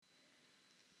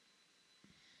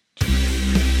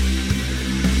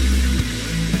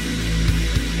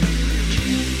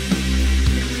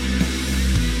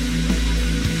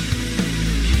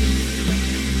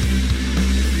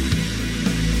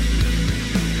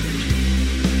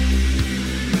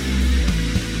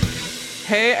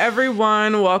Hey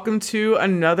everyone, welcome to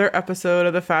another episode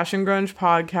of the Fashion Grunge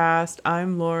podcast.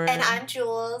 I'm Lauren. And I'm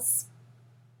Jules.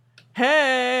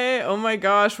 Hey, oh my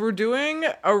gosh, we're doing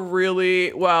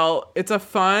it's a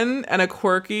fun and a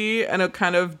quirky and a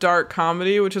kind of dark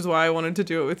comedy, which is why I wanted to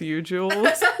do it with you,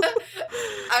 Jules.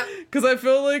 Because I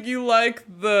feel like you like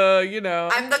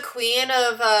I'm the queen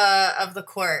of the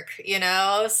quirk,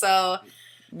 so...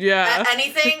 Yeah.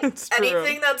 Anything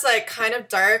that's like kind of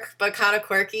dark but kind of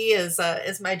quirky is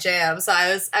my jam. So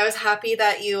I was happy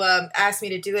that you asked me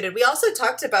to do it. And we also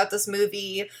talked about this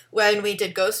movie when we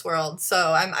did Ghost World.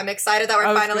 So I'm excited that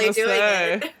we're finally doing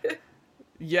it.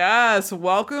 Yes,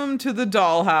 welcome to the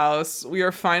Dollhouse. We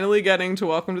are finally getting to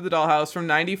Welcome to the Dollhouse from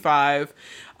 95.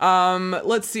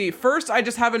 Let's see. First, I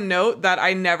just have a note that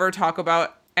I never talk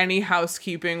about any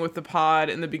housekeeping with the pod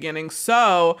in the beginning.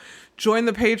 So join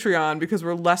the Patreon because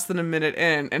we're less than a minute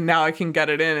in and now I can get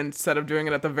it in instead of doing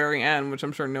it at the very end, which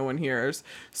I'm sure no one hears.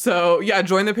 So yeah,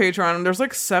 join the Patreon. There's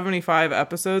like 75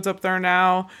 episodes up there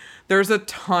now. There's a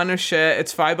ton of shit.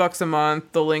 It's $5 a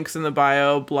month. The link's in the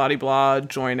bio, blah, blah, blah.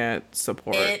 Join it.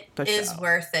 Support. It is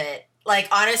worth it. Like,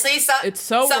 honestly, some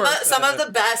of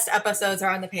the best episodes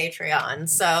are on the Patreon.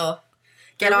 So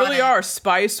get on it. They really are.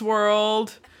 Spice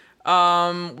World.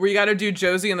 Where you got to do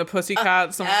Josie and the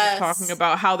Pussycat. Someone was talking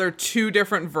about how they're two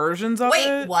different versions of it.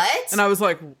 Wait, what? And I was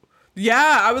like,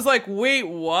 wait,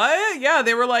 what? Yeah,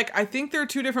 they were like, I think they're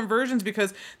two different versions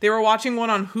because they were watching one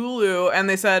on Hulu and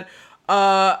they said,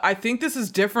 I think this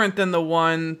is different than the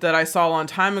one that I saw a long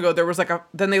time ago. There was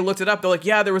then they looked it up. They're like,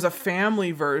 yeah, there was a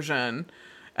family version.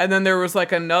 And then there was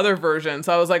like another version.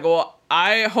 So I was like, well,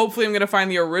 hopefully I'm going to find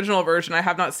the original version. I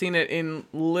have not seen it in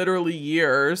literally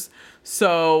years.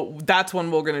 So that's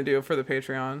one we're going to do for the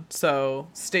Patreon. So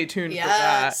stay tuned for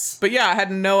that. But yeah, I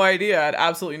had no idea. I had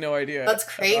absolutely no idea. That's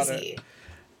crazy.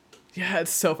 Yeah,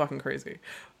 it's so fucking crazy.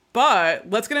 But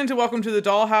let's get into Welcome to the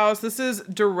Dollhouse. This is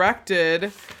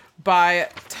directed by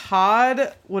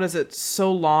Todd,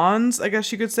 Solondz, I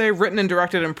guess you could say. Written and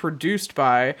directed and produced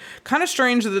by. Kind of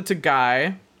strange that it's a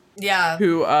guy. Yeah.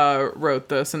 Who wrote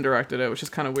this and directed it, which is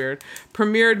kind of weird.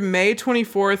 Premiered May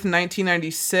 24th,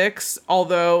 1996,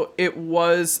 although it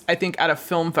was, I think, at a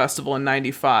film festival in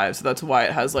 95, so that's why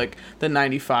it has, like, the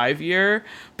 95 year,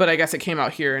 but I guess it came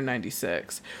out here in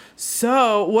 96.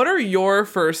 So, what are your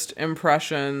first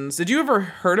impressions? Did you ever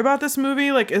heard about this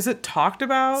movie? Like, is it talked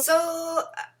about? So,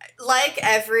 like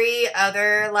every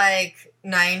other, like,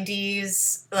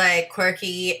 90s, like,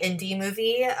 quirky indie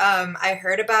movie, I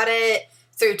heard about it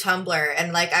through Tumblr,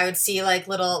 and like I would see like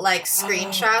little like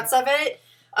screenshots of it,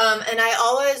 and I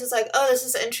always was like, oh, this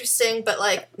is interesting, but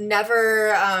like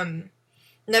never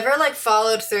like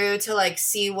followed through to like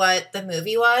see what the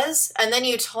movie was. And then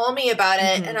you told me about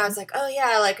it, and I was like, oh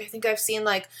yeah, like I think I've seen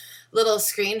like little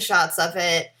screenshots of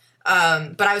it,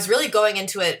 but I was really going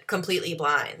into it completely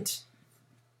blind.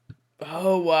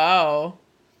 Oh wow,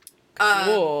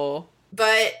 cool.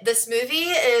 But this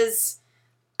movie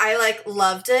I like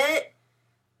loved it.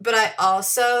 But I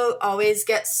also always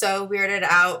get so weirded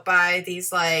out by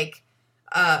these, like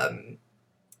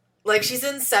she's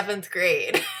in 7th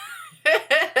grade.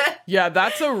 Yeah,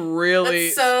 that's a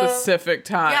really specific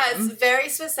time. Yeah, it's very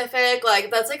specific. Like,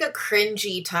 that's, like, a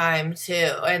cringy time, too.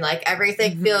 And, like,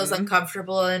 everything feels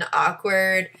uncomfortable and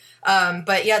awkward.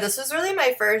 But, yeah, this was really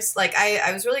my first, like,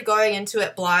 I was really going into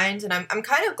it blind. And I'm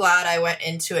kind of glad I went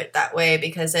into it that way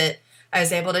because I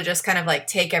was able to just kind of, like,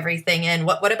 take everything in.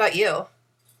 What about you?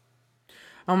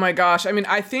 Oh my gosh. I mean,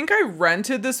 I think I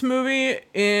rented this movie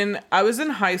I was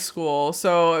in high school,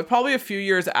 so probably a few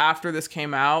years after this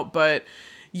came out. But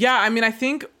yeah, I mean, I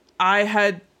think I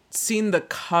had seen the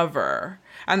cover,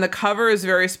 and the cover is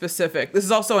very specific. This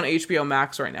is also on HBO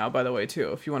Max right now, by the way,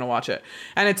 too, if you want to watch it.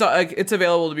 And it's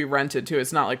available to be rented, too.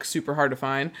 It's not like super hard to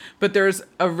find. But there's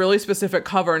a really specific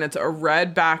cover, and it's a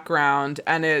red background,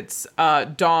 and it's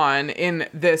Dawn in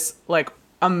this like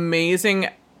amazing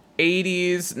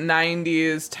 80s,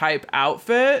 90s type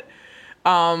outfit,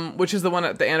 which is the one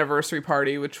at the anniversary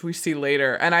party, which we see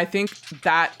later. And I think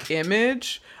that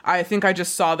image, I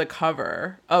just saw the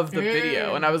cover of the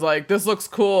video and I was like, this looks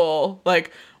cool.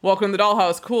 Like, Welcome to the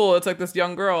Dollhouse, cool. It's like this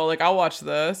young girl, like, I'll watch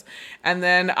this. And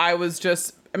then I was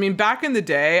just, I mean, back in the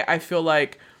day, I feel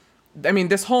like, I mean,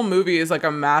 this whole movie is like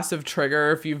a massive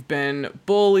trigger if you've been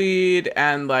bullied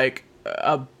and like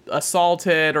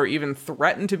assaulted or even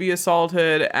threatened to be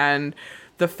assaulted. And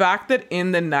the fact that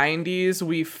in the 90s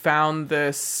we found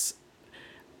this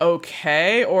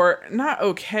okay, or not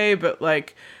okay, but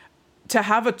like to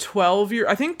have a 12-year,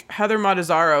 I think Heather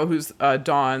Matazzaro, who's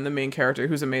Dawn, the main character,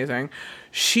 who's amazing,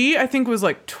 she I think was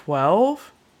like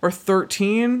 12 or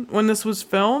 13 when this was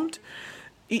filmed.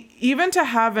 even to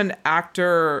have an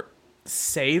actor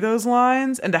say those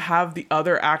lines and to have the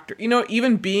other actor, you know,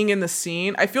 even being in the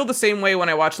scene. I feel the same way when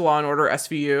I watch Law and Order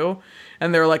SVU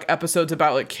and there are like episodes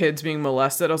about like kids being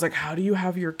molested. I was like, how do you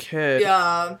have your kid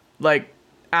like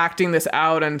acting this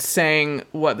out and saying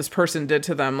what this person did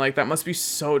to them? Like, that must be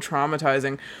so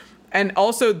traumatizing. And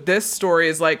also this story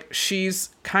is like, she's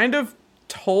kind of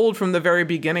told from the very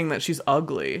beginning that she's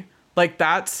ugly. Like,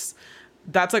 that's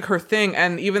like her thing.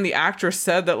 And even the actress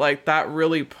said that like that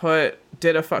really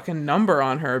did a fucking number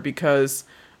on her, because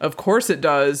of course it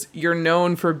does. You're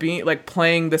known for being like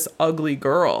playing this ugly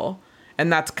girl,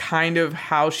 and that's kind of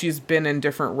how she's been in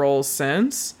different roles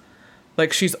since.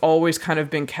 Like, she's always kind of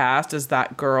been cast as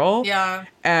that girl. Yeah.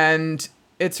 And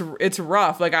it's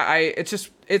rough. Like,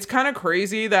 it's kind of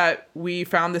crazy that we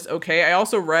found this okay. I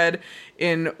also read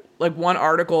in like one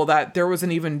article that there was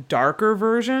an even darker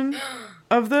version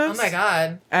of this. Oh my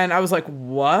God. And I was like,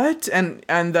 what? And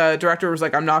the director was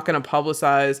like, I'm not going to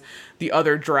publicize the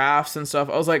other drafts and stuff.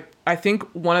 I was like, I think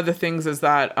one of the things is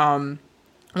that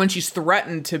when she's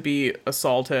threatened to be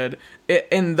assaulted,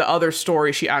 in the other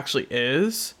story, she actually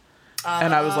is.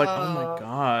 And I was like, oh my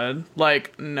God.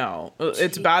 Like, no. Jeez.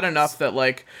 It's bad enough that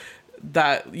like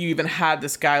that you even had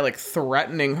this guy like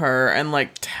threatening her and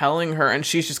like telling her, and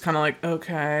she's just kind of like,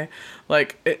 okay.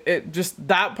 Like, it just,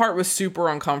 that part was super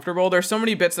uncomfortable. There's so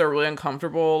many bits that are really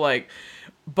uncomfortable, like,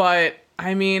 but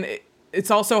I mean,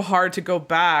 it's also hard to go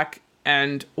back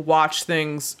and watch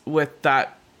things with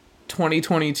that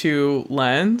 2022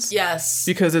 lens. Yes.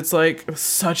 Because it's like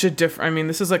such a different, I mean,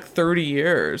 this is like 30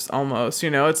 years almost, you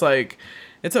know, it's like,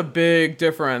 it's a big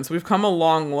difference. We've come a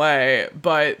long way,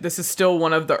 but this is still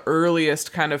one of the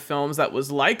earliest kind of films that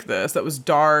was like this, that was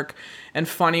dark and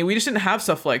funny. We just didn't have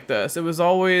stuff like this. It was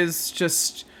always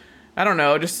just, I don't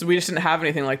know, just, we just didn't have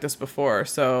anything like this before.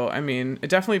 So, I mean, it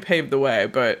definitely paved the way,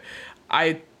 but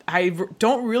I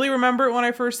don't really remember it when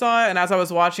I first saw it. And as I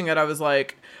was watching it, I was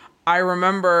like, I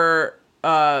remember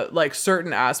like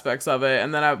certain aspects of it,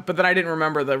 and then I didn't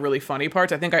remember the really funny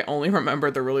parts. I think I only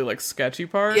remembered the really like sketchy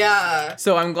parts. Yeah.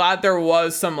 So I'm glad there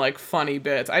was some like funny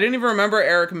bits. I didn't even remember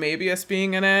Eric Mabius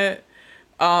being in it,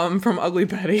 from Ugly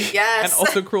Betty. Yes. And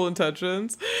also Cruel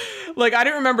Intentions. Like, I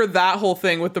didn't remember that whole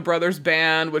thing with the brothers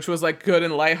band, which was like good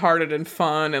and lighthearted and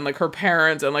fun, and like her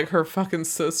parents and like her fucking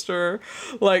sister,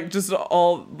 like just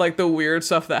all like the weird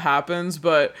stuff that happens,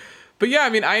 But yeah,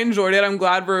 I mean, I enjoyed it. I'm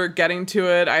glad we're getting to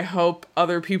it. I hope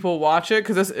other people watch it,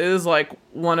 because this is like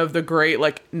one of the great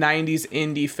like 90s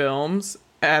indie films.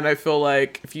 And I feel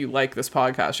like if you like this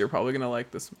podcast, you're probably going to like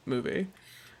this movie.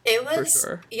 It was, for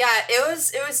sure. Yeah, it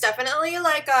was definitely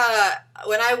like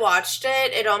when I watched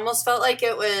it, it almost felt like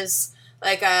it was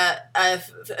like a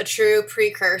true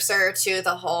precursor to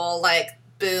the whole like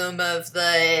boom of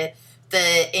the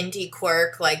indie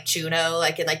quirk, like Juno,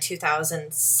 like in like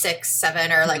 2006,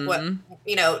 7, or like what,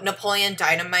 you know, Napoleon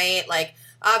Dynamite. Like,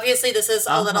 obviously this is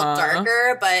a little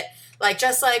darker, but like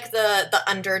just like the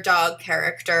underdog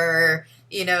character,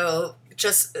 you know,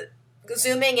 just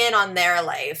zooming in on their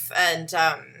life. And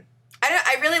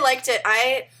I really liked it.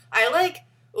 I like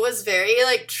was very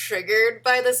like triggered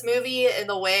by this movie in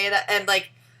the way that, and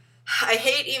like, I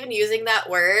hate even using that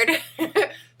word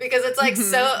because it's like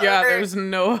so there's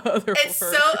no other it's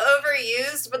word. So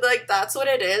overused, but like that's what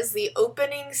it is. The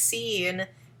opening scene,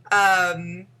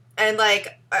 and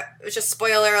like just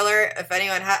spoiler alert if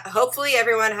anyone hopefully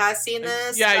everyone has seen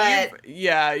this.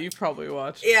 You've probably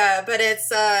watched. Yeah, but it's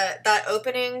that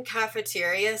opening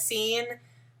cafeteria scene.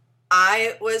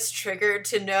 I was triggered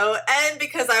to no end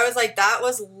because I was like, that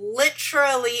was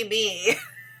literally me.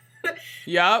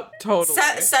 Yep, totally.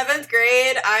 7th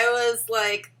grade, I was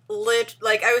like,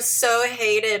 I was so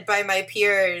hated by my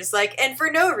peers, like, and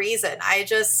for no reason. I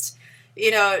just,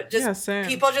 you know,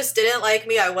 people just didn't like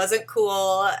me. I wasn't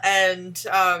cool, and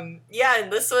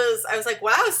and this was, I was like,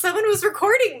 wow, someone was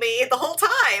recording me the whole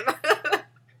time.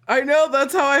 I know,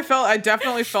 that's how I felt. I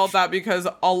definitely felt that because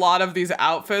a lot of these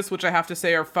outfits, which I have to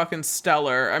say are fucking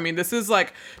stellar. I mean, this is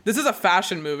a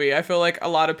fashion movie. I feel like a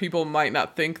lot of people might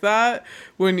not think that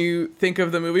when you think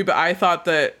of the movie, but I thought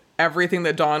that everything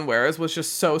that Dawn wears was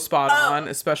just so spot on,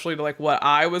 especially to like what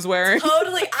I was wearing.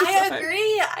 Totally. I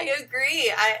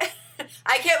agree.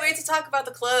 I can't wait to talk about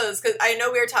the clothes, because I know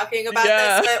we were talking about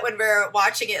this when we were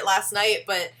watching it last night,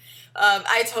 but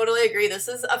I totally agree. This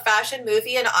is a fashion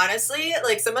movie, and honestly,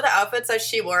 like some of the outfits that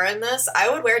she wore in this, I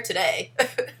would wear today.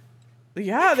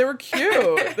 Yeah, they were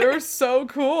cute. They were so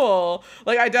cool.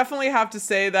 Like, I definitely have to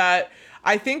say that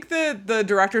I think that the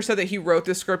director said that he wrote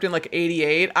this script in like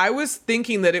 88. I was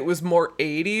thinking that it was more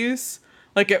 80s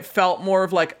Like it felt more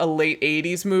of like a late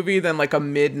 80s movie than like a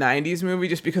mid 90s movie,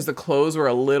 just because the clothes were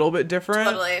a little bit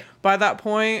different by that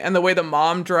point, and the way the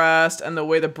mom dressed and the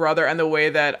way the brother and the way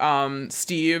that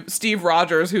Steve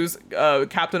Rogers, who's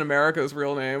Captain America's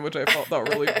real name, which I thought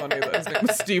really funny that his name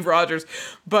was Steve Rogers,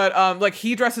 but like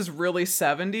he dresses really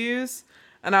 70s,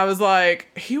 and I was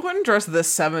like, he wouldn't dress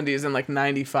this 70s in like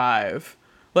 95.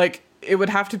 Like it would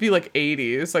have to be like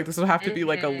 80s. Like this would have to be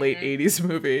like a late 80s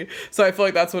movie. So I feel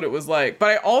like that's what it was like. But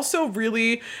I also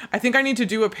I think I need to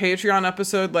do a Patreon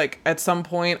episode like at some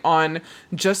point on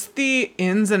just the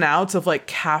ins and outs of like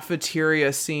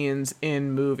cafeteria scenes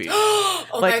in movies. Oh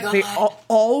like my God. they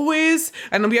always,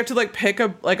 and then we have to like pick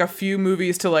a few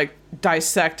movies to like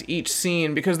dissect each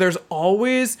scene, because there's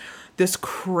always this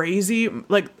crazy,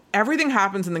 like, everything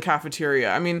happens in the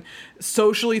cafeteria. I mean,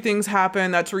 socially things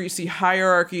happen. That's where you see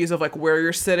hierarchies of like where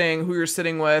you're sitting, who you're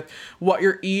sitting with, what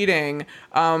you're eating.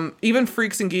 Even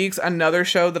Freaks and Geeks, another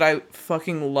show that I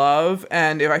fucking love.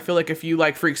 And I feel like if you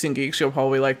like Freaks and Geeks, you'll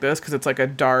probably like this, because it's like a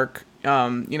dark,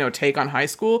 take on high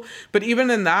school. But even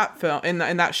in that film, in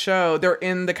that show, they're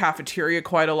in the cafeteria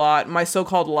quite a lot. My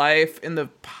So-Called Life, in the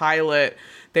pilot,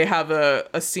 they have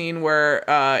a scene where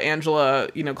Angela,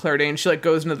 Claire Danes, she like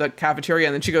goes into the cafeteria,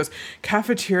 and then she goes,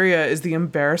 "Cafeteria is the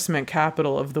embarrassment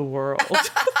capital of the world."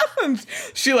 And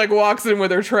she like walks in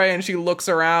with her tray and she looks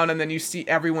around, and then you see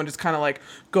everyone just kind of like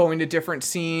going to different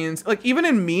scenes. Like even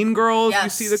in Mean Girls, Yes. you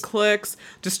see the cliques,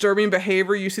 Disturbing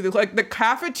Behavior, you see the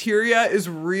cafeteria is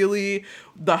really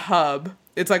the hub.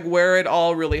 It's like where it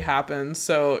all really happens.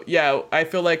 So yeah, I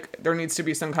feel like there needs to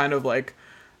be some kind of like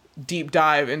deep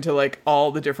dive into like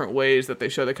all the different ways that they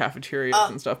show the cafeterias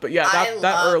and stuff. But yeah,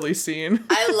 that early scene.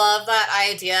 I love that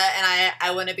idea, and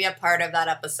I want to be a part of that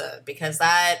episode, because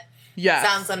that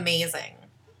sounds amazing.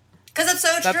 Because it's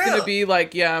so true. That's gonna be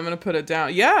like, I'm gonna put it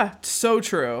down. Yeah, so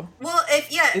true. Well,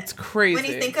 it's crazy. When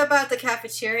you think about the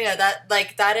cafeteria,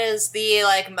 that is the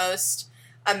like most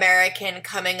American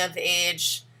coming of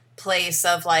age place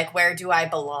of like, where do I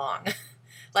belong?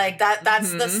 Like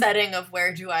that's the setting of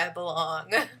where do I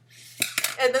belong.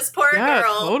 And this poor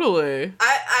girl. Totally.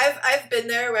 I've been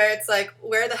there where it's like,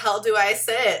 where the hell do I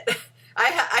sit?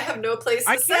 I have no place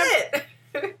to sit.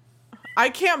 I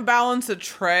can't balance a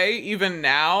tray even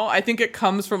now. I think it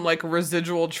comes from like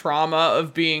residual trauma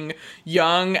of being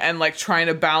young and like trying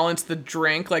to balance the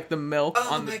drink, like the milk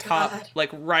on the top, like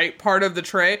right part of the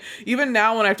tray. Even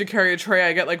now when I have to carry a tray,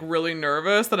 I get like really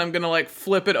nervous that I'm going to like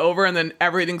flip it over and then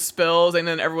everything spills and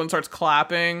then everyone starts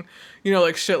clapping,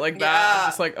 like shit like that. I'm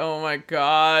just like, oh my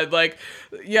God. Like,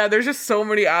 yeah, there's just so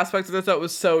many aspects of this that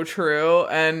was so true.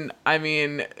 And I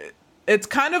mean, it's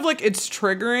kind of like, it's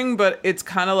triggering, but it's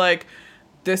kind of like,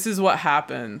 this is what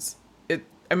happens.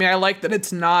 I like that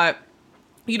it's not,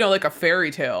 like a fairy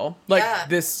tale. Like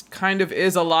this kind of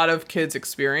is a lot of kids'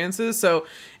 experiences. So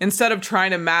instead of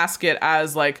trying to mask it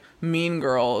as like Mean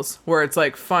Girls, where it's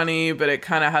like funny, but it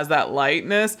kind of has that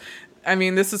lightness. I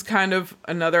mean, this is kind of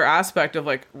another aspect of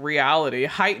like reality,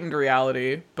 heightened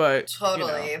reality, but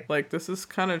totally like this is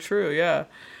kind of true. Yeah.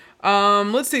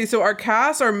 Let's see. So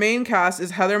our main cast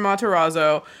is Heather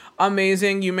Matarazzo.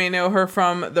 Amazing. You may know her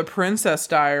from The Princess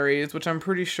Diaries, which I'm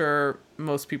pretty sure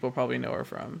most people probably know her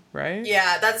from, right?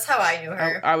 Yeah, that's how I knew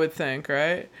her. I would think,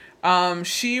 right?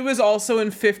 She was also in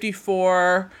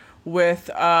 54 with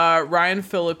Ryan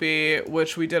Phillippe,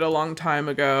 which we did a long time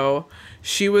ago.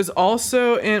 She was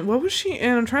also in, what was she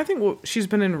in? I'm trying to think what she's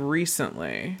been in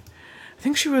recently. I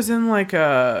think she was in like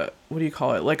a, what do you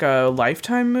call it? Like a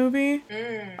Lifetime movie,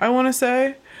 I want to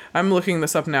say. I'm looking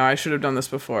this up now. I should have done this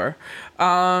before.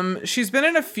 She's been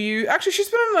in she's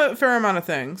been in a fair amount of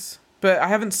things, but I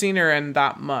haven't seen her in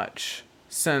that much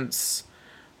since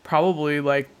probably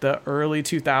like the early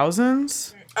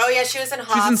 2000s. Oh yeah, she was in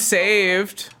Hospital. She's in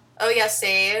Saved. Oh yeah,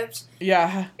 Saved.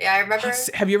 Yeah. Yeah, I remember.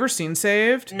 Have you ever seen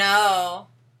Saved? No.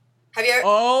 Have you ever?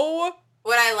 Oh.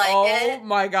 Would I like it? Oh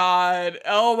my God.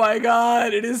 Oh my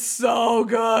God. It is so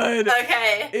good.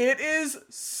 Okay. It is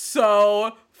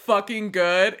so fucking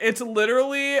good. It's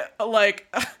literally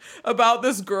like about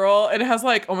this girl, and it has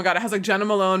like, oh my God, it has like Jenna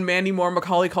Malone, Mandy Moore,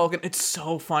 Macaulay Culkin. It's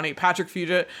so funny. Patrick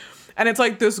Fugit. And it's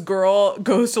like this girl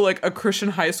goes to like a Christian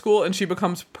high school and she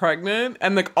becomes pregnant,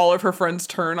 and like all of her friends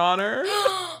turn on her.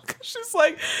 She's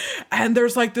like, and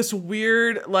there's like this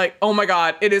weird, like, oh my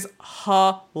God, it is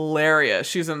hilarious.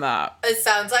 She's in that. It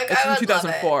sounds like it's I would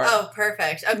 2004. love it. Oh,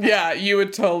 perfect. Okay. Yeah, you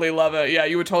would totally love it. Yeah,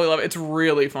 you would totally love it. It's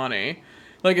really funny.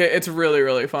 Like, it's really,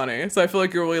 really funny. So I feel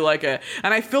like you'll really like it.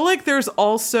 And I feel like there's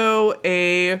also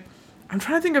I'm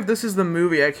trying to think if this is the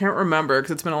movie. I can't remember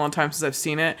because it's been a long time since I've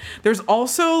seen it. There's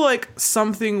also, like,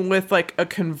 something with, like, a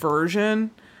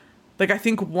conversion Like, I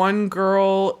think one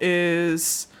girl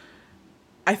is,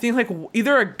 I think like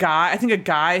either a guy, I think a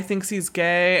guy thinks he's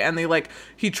gay, and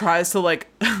he tries to like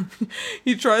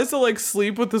he tries to like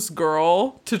sleep with this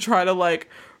girl to try to like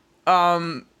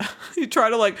he try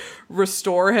to like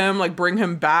restore him, like bring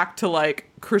him back to like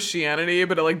Christianity,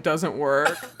 but it like doesn't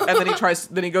work. And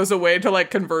then he goes away to like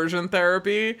conversion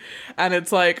therapy, and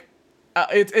it's like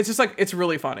it's just like, it's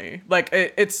really funny. Like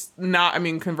it's not, I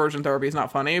mean, conversion therapy is not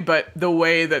funny, but the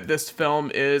way that this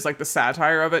film is, like the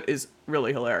satire of it is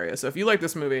really hilarious. So if you like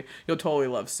this movie, you'll totally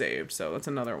love Saved. So that's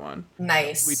another one.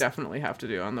 Nice. We definitely have to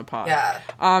do on the pod. Yeah.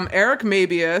 Eric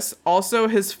Mabius, also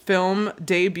his film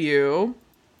debut,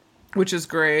 which is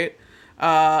great.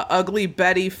 Ugly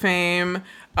Betty fame.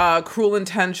 Cruel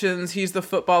Intentions. He's the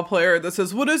football player that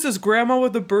says, "What is this, grandma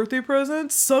with a birthday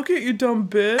present? Suck it, you dumb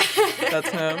bitch." That's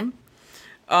him.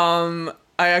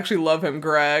 I actually love him,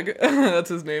 Greg. That's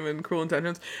his name in Cruel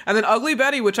Intentions. And then Ugly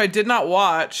Betty, which I did not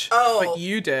watch, but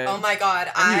you did. Oh my god,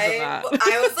 I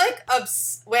was like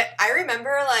I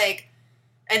remember like,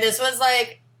 and this was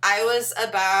like, I was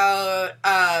about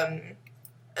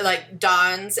like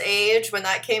Dawn's age when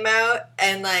that came out,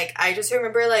 and like I just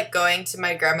remember like going to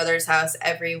my grandmother's house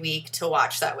every week to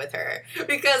watch that with her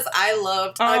because I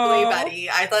loved Ugly Betty.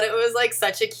 I thought it was like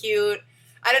such a cute,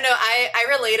 I don't know, I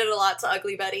related a lot to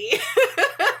Ugly Betty.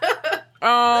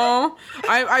 Oh,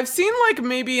 I've seen like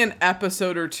maybe an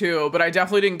episode or two, but I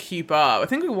definitely didn't keep up. I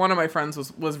think one of my friends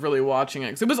was really watching it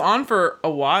because it was on for a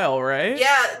while, right?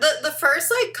 Yeah, the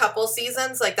first like couple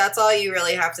seasons, like that's all you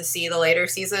really have to see. The later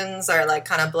seasons are like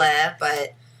kind of blah,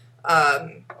 but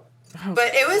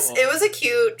it was a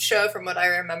cute show from what I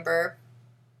remember.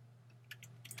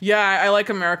 Yeah, I like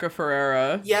America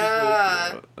Ferrera. Yeah.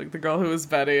 Really, like the girl who was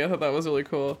Betty. I thought that was really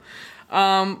cool.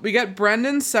 We get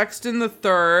Brendan Sexton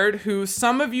III, who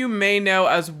some of you may know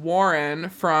as Warren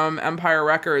from Empire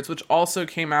Records, which also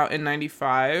came out in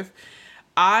 95.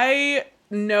 I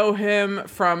know him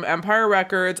from Empire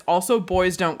Records, also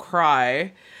Boys Don't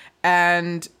Cry,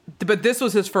 but this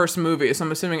was his first movie, so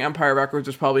I'm assuming Empire Records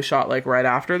was probably shot like right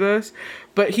after this.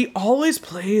 But he always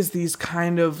plays these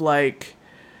kind of like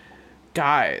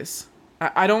guys.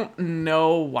 I don't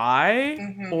know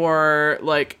why, or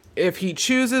like if he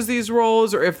chooses these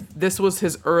roles, or if this was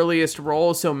his earliest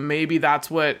role, so maybe that's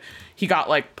what he got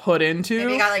like put into.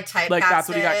 Maybe he got like typecasted. Like that's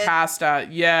what he got cast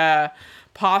at. Yeah,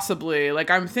 possibly. Like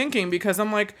I'm thinking, because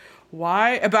I'm like,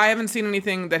 why? But I haven't seen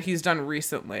anything that he's done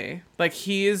recently. Like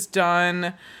he's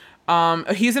done,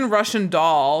 he's in Russian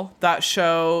Doll, that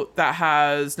show that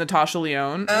has Natasha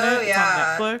Lyonne. Oh in it.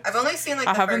 yeah, it's on Netflix. I've only seen like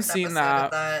I haven't seen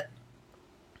that.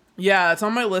 Yeah, it's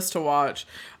on my list to watch.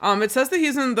 It says that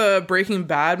he's in the Breaking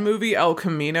Bad movie El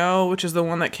Camino, which is the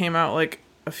one that came out like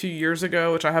a few years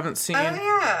ago, which I haven't seen. Oh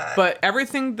yeah. But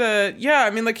everything that, yeah, I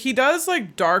mean, like he does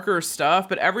like darker stuff,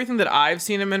 but everything that I've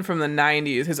seen him in from the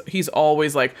 90s, he's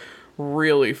always like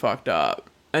really fucked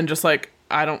up. And just like,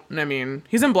 I mean,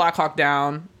 he's in Black Hawk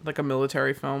Down, like a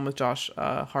military film with Josh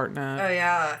Hartnett. Oh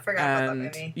yeah, I forgot about that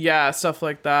movie. Yeah, stuff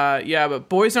like that. Yeah, but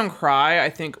Boys Don't Cry,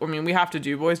 I mean, we have to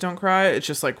do Boys Don't Cry. It's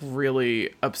just like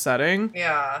really upsetting.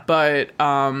 Yeah. But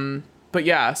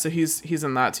yeah, so he's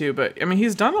in that too. But I mean,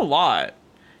 he's done a lot.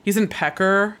 He's in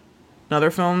Pecker,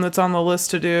 another film that's on the list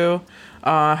to do.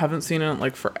 Haven't seen it in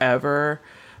like forever.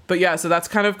 But yeah, so that's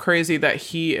kind of crazy that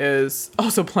he is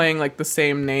also playing like the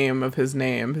same name of his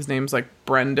name. His name's like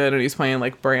Brendan, and he's playing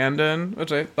like Brandon,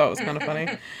 which I thought was kind of funny.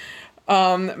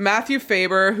 Matthew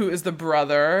Faber, who is the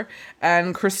brother,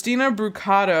 and Christina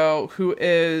Brucato, who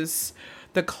is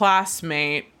the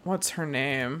classmate. What's her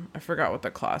name? I forgot what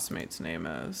the classmate's name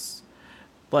is.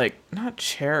 Like, not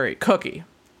Cherry. Cookie.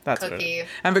 That's Cookie. What it is.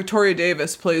 And Victoria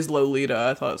Davis plays Lolita.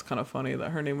 I thought it was kind of funny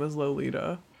that her name was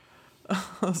Lolita. I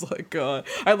was like, God.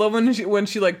 I love when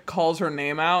she like calls her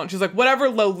name out and she's like, whatever,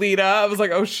 Lolita. I was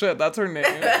like, oh shit, that's her name.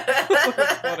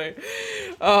 That's funny.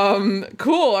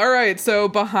 Cool. All right. So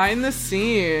behind the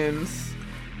scenes,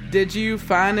 did you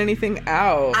find anything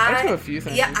out? I have a few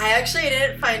things. Yeah, I actually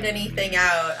didn't find anything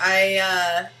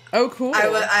out. Oh, cool.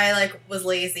 I like was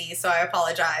lazy, so I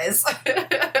apologize.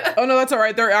 Oh, no, that's all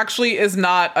right. There actually is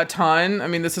not a ton. I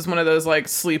mean, this is one of those like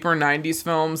sleeper 90s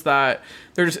films that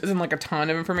there just isn't like a ton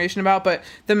of information about. But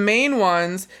the main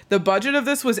ones, the budget of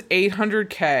this was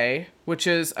 $800K, which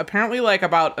is apparently like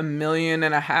about $1.5 million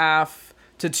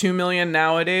to $2 million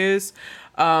nowadays,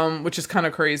 which is kind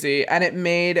of crazy. And it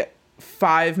made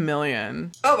 $5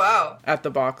 million. Oh, wow. At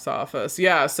the box office.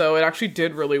 Yeah, so it actually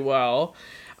did really well.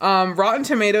 Rotten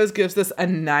Tomatoes gives this a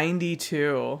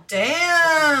 92.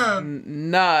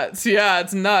 Damn. Nuts. Yeah,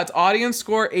 it's nuts. Audience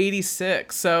score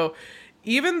 86. So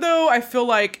even though I feel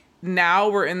like now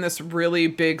we're in this really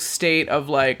big state of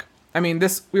like I mean,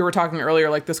 this, we were talking earlier,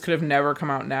 like, this could have never come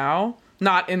out now.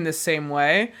 Not in this same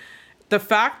way. The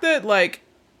fact that, like,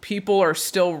 people are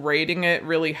still rating it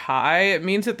really high, it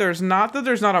means that there's not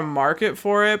a market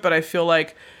for it, but I feel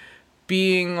like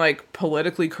being, like,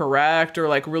 politically correct or,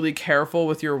 like, really careful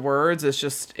with your words is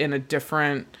just in a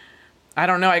different... I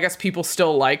don't know, I guess people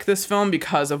still like this film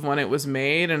because of when it was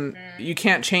made, and you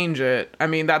can't change it. I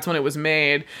mean, that's when it was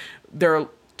made. There are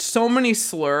so many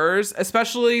slurs,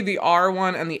 especially the R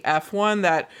one and the F one,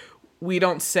 that we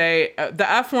don't say.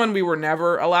 The F one we were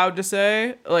never allowed to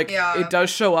say. Like, it does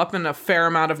show up in a fair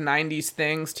amount of 90s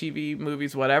things, TV,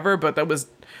 movies, whatever, but that was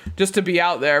just to be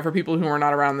out there for people who were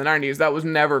not around in the 90s. That was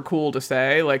never cool to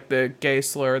say, like the gay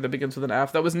slur that begins with an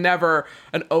F. That was never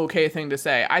an okay thing to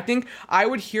say. I think I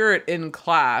would hear it in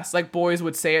class, like boys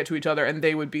would say it to each other and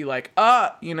they would be like,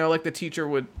 you know, like the teacher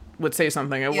would say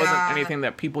something. It wasn't anything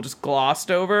that people just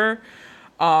glossed over.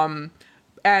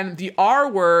 And the R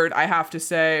word, I have to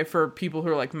say, for people who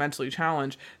are, like, mentally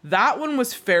challenged, that one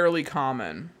was fairly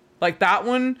common. Like, that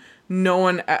one, no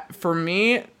one, for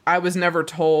me, I was never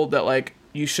told that, like,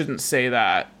 you shouldn't say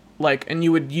that. Like, and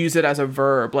you would use it as a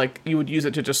verb. Like, you would use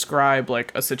it to describe,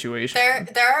 like, a situation.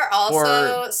 There are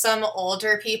also some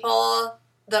older people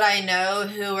that I know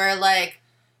who are, like,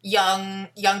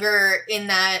 younger in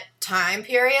that time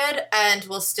period and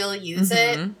will still use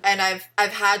it. And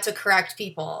I've had to correct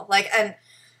people.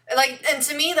 And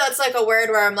to me, that's, like, a word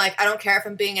where I'm like, I don't care if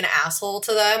I'm being an asshole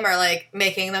to them or, like,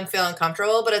 making them feel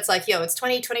uncomfortable, but it's like, yo, it's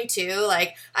 2022.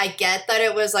 Like, I get that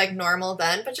it was, like, normal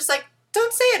then, but just, like,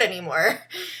 don't say it anymore.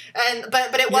 And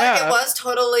but it was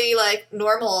totally, like,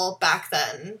 normal back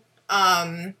then.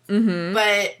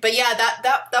 But yeah,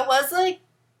 that was, like,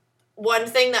 one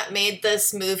thing that made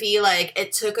this movie, like,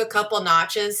 it took a couple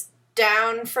notches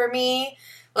down for me.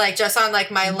 Like, just on,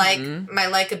 like, my my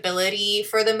likability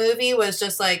for the movie was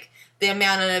just, like, the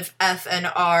amount of F and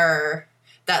R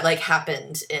that, like,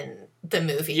 happened in the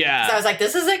movie. Yeah. So I was like,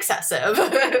 this is excessive.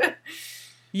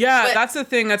 Yeah, but that's the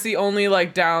thing. That's the only,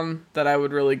 like, down that I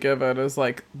would really give it, is,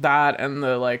 like, that and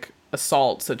the, like,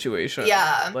 assault situation.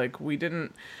 Yeah. Like,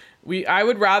 I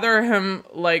would rather him,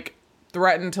 like,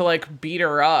 threaten to, like, beat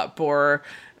her up or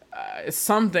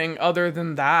something other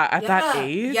than that at that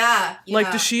age. Yeah.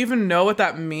 Like, does she even know what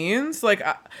that means? Like,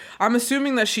 I'm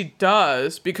assuming that she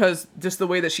does, because just the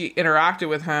way that she interacted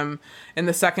with him in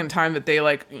the second time that they,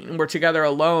 like, were together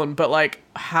alone. But, like,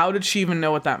 how did she even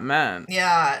know what that meant?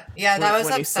 Yeah, that was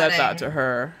when upsetting. He said that to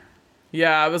her.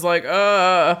 Yeah, I was like,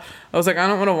 I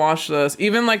don't want to watch this.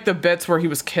 Even, like, the bits where he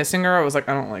was kissing her, I was like,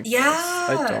 I don't like this.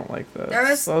 I don't like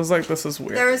this. I was like, this is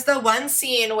weird. There was the one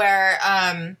scene where,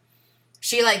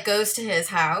 she, like, goes to his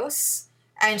house,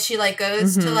 and she, like,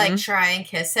 goes to, like, try and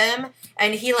kiss him,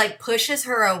 and he, like, pushes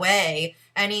her away,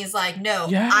 and he's like, no,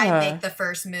 I make the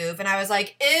first move. And I was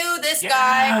like, ew, this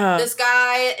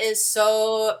guy is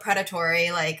so predatory.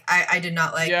 Like, I did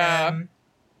not like him.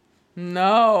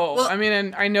 No. Well, I mean,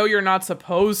 and I know you're not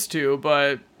supposed to,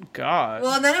 but God.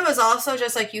 Well, and then it was also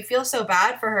just, like, you feel so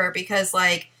bad for her because,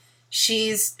 like,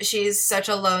 she's such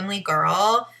a lonely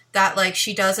girl that, like,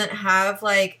 she doesn't have,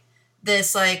 like,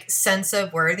 this, like, sense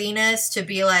of worthiness to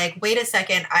be like, wait a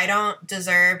second, I don't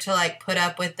deserve to, like, put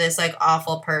up with this, like,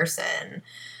 awful person.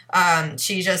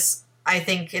 She just, I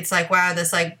think it's like, wow,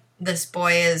 this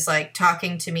boy is, like,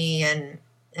 talking to me and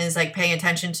is, like, paying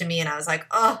attention to me. And I was like,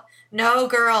 oh, no,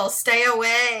 girl, stay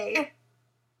away.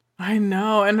 I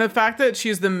know. And the fact that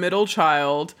she's the middle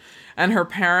child and her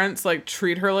parents, like,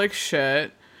 treat her like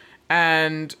shit,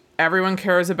 and everyone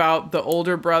cares about the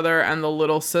older brother and the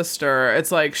little sister.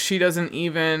 It's like she doesn't,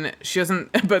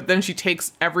 but then she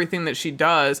takes everything that she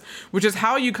does, which is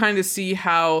how you kind of see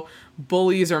how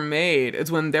bullies are made.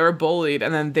 It's when they're bullied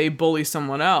and then they bully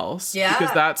someone else. Yeah.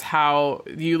 Because that's how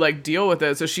you, like, deal with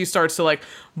it. So she starts to, like,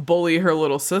 bully her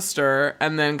little sister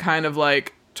and then kind of,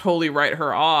 like, totally write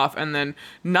her off, and then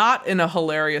not in a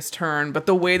hilarious turn, but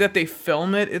the way that they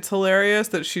film it, it's hilarious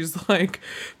that she's like,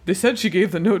 they said she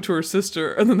gave the note to her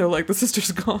sister, and then they're like, the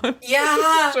sister's gone.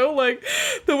 Yeah. So, like,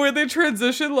 the way they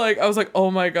transition, like, I was like, oh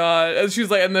my God. And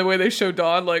she's like, and the way they show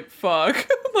Dawn, like, fuck.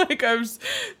 Like, I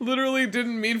literally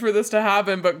didn't mean for this to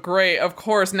happen, but great. Of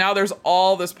course, now there's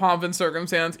all this pomp and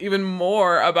circumstance, even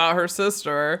more about her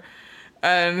sister.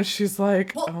 And she's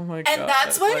like, well, oh my God. And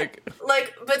that's what,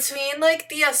 like, between, like,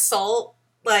 the assault,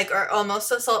 like, or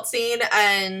almost assault scene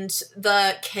and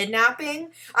the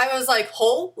kidnapping, I was like,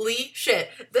 holy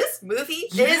shit, this movie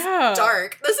is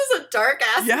dark. This is a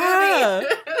dark-ass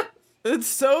movie. It's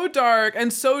so dark,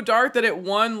 and so dark that it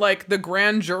won like the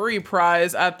grand jury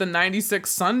prize at the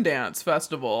 96 Sundance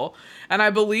Festival. And I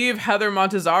believe Heather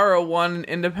Montezaro won an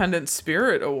Independent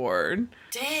Spirit Award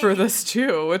for Dang. this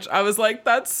too, which I was like,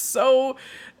 that's so.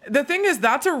 The thing is,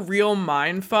 that's a real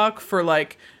mind fuck for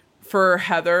like, for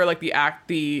Heather, like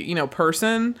the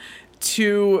person,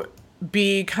 to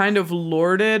be kind of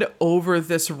lorded over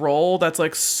this role that's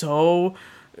like so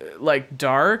like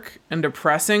dark and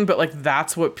depressing, but like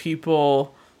that's what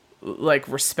people like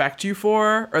respect you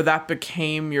for, or that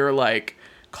became your like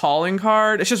calling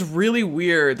card. It's just really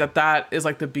weird that that is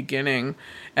like the beginning,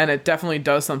 and it definitely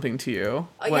does something to you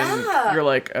when Yeah. you're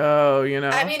like, oh, you know.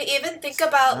 I mean, even think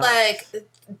about like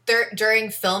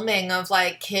during filming of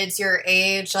like kids your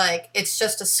age, like it's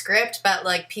just a script, but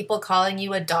like people calling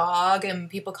you a dog and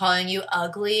people calling you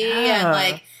ugly, and Yeah.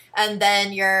 like, and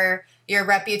then your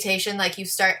reputation, like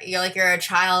you're a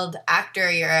child actor,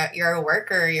 you're a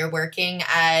worker, you're working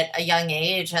at a young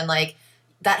age, and like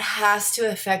that has to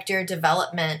affect your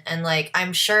development. And like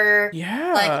I'm sure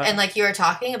Yeah. like, and like you were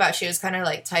talking about, she was kind of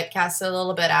like typecasted a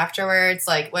little bit afterwards.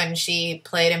 Like when she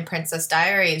played in Princess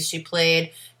Diaries, she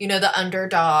played, the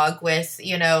underdog with,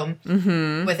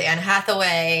 Mm-hmm. with Anne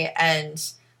Hathaway,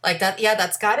 and like that. Yeah,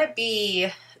 that's gotta be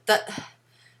that.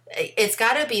 It's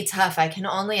gotta be tough. I can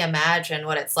only imagine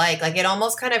what it's like. Like it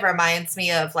almost kind of reminds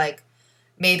me of like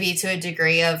maybe to a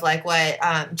degree of like what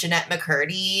Jeanette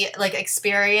McCurdy like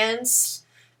experienced.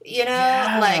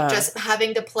 Yeah. Like just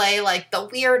having to play like the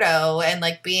weirdo and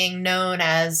like being known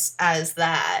as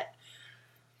that.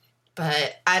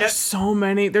 But There's so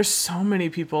many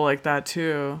people like that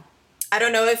too. I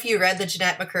don't know if you read the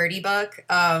Jeanette McCurdy book.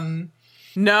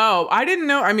 No, I didn't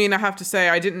know. I mean, I have to say,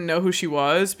 I didn't know who she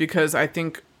was because I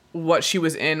think what she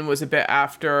was in was a bit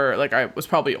after, like, I was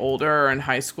probably older or in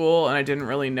high school, and I didn't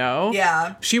really know.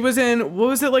 Yeah. She was in, what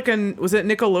was it, like, was it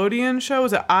Nickelodeon show?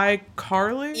 Was it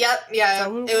iCarly? Yep. Yeah. Is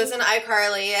that what It was an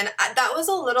iCarly, and that was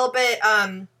a little bit.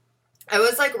 I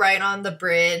was like right on the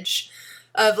bridge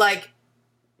of like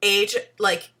age,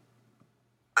 like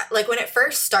when it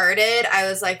first started, I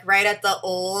was like right at the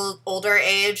older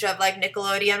age of like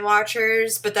Nickelodeon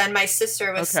watchers, but then my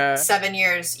sister was Okay. 7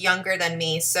 years younger than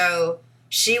me, so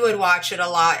she would watch it a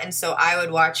lot, and so I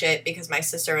would watch it because my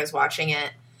sister was watching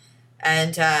it.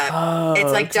 And Oh,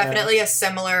 it's like okay. definitely a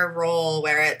similar role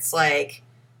where it's like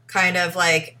kind of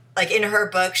like in her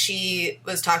book she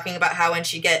was talking about how when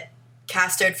she'd get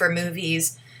casted for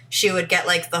movies, she would get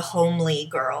like the homely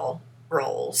girl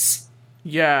roles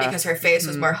Yeah. because her face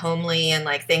was more homely and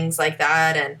like things like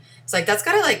that. And it's like that's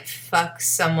gotta like fuck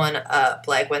someone up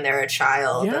like when they're a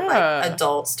child and Yeah. like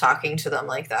adults talking to them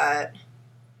like that.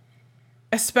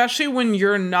 Especially when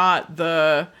you're not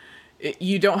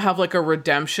you don't have like a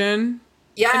redemption.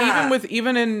 Yeah. And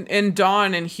even in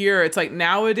Dawn and here, it's like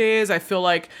nowadays I feel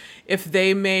like if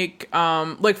they make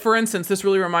like for instance, this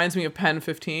really reminds me of Pen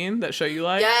 15, that show you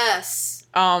like. Yes.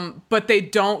 But they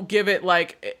don't give it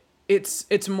like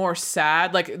it's more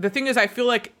sad. Like the thing is, I feel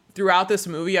like throughout this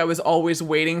movie I was always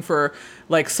waiting for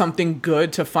like something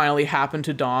good to finally happen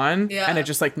to Dawn. Yeah. And it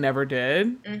just like never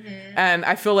did. And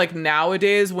I feel like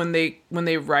nowadays when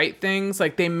they write things,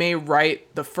 like they may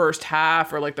write the first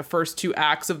half or like the first two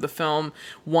acts of the film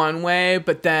one way,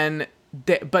 but then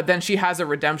she has a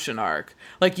redemption arc.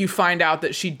 Like you find out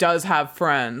that she does have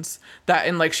friends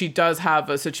and like she does have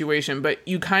a situation, but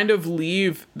you kind of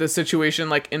leave the situation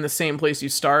like in the same place you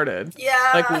started.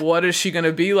 Yeah. Like what is she going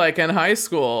to be like in high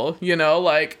school?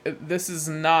 Like this is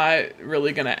not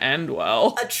really going to end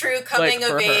well. A true coming like,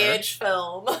 for of her. age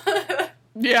film.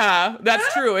 Yeah,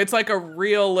 that's true. It's like a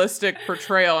realistic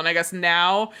portrayal. And I guess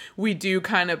now we do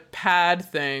kind of pad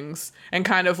things and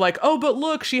kind of like, oh, but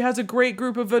look, she has a great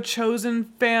group of a chosen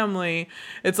family.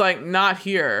 It's like not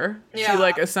here. Yeah. She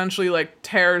like essentially like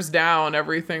tears down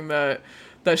everything that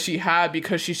she had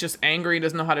because she's just angry and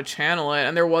doesn't know how to channel it.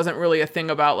 And there wasn't really a thing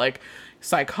about like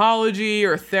psychology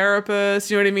or therapists.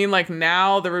 You know what I mean? Like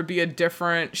now there would be a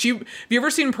different. Have you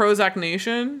ever seen Prozac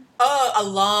Nation? Oh, a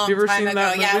long You ever time seen ago.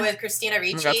 that Yeah, movie? with Christina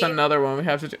Ricci. That's another one we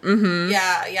have to do. Mm-hmm.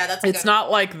 Yeah, that's a It's good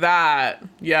not like that.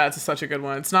 Yeah, it's such a good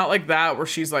one. It's not like that where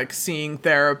she's like seeing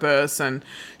therapists and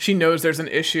she knows there's an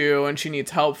issue and she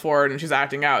needs help for it and she's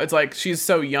acting out. It's like she's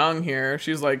so young here.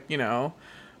 She's like,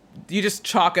 you just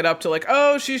chalk it up to like,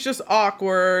 oh, she's just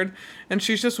awkward and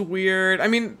she's just weird. I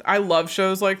mean, I love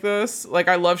shows like this. Like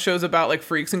I love shows about like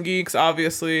Freaks and Geeks,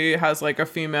 obviously has like a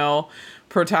female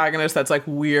protagonist that's like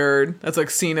weird. That's like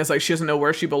seen as like she doesn't know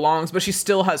where she belongs, but she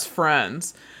still has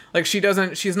friends. Like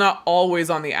she's not always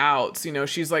on the outs, you know.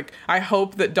 She's like, I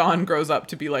hope that Dawn grows up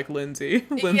to be like Lindsay.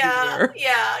 Lindsay Ware.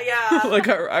 Yeah. Like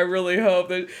I really hope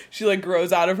that she like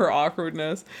grows out of her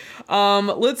awkwardness.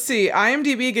 Let's see.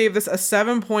 IMDb gave this a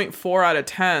 7.4 out of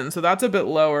 10, so that's a bit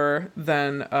lower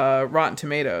than Rotten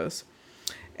Tomatoes.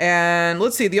 And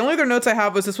let's see, the only other notes I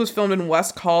have was this was filmed in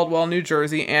West Caldwell, New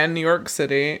Jersey, and New York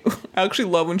City. I actually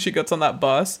love when she gets on that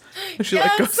bus and she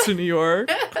like goes to New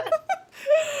York.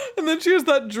 And then she has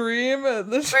that dream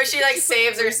and then where she like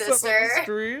saves her sister.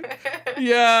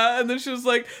 Yeah, and then she just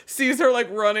like sees her like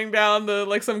running down the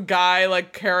like some guy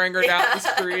like carrying her down the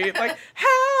street, like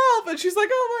help, and she's like,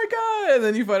 oh my god, and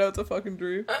then you find out it's a fucking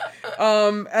dream.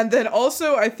 And then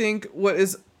also I think what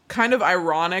is kind of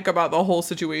ironic about the whole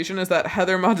situation is that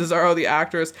Heather Matazzaro, the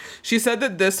actress, she said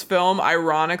that this film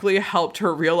ironically helped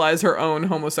her realize her own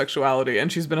homosexuality,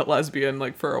 and she's been a lesbian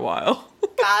like for a while.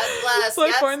 God bless. So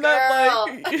I find that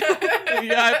like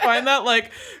yeah, I find that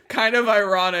like kind of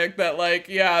ironic that like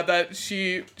that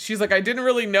she's like, I didn't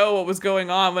really know what was going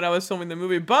on when I was filming the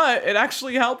movie, but it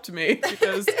actually helped me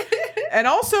because and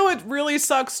also it really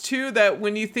sucks too that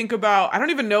when you think about, I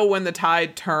don't even know when the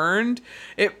tide turned.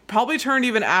 It probably turned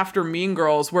even after Mean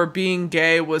Girls, where being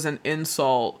gay was an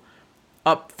insult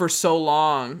up for so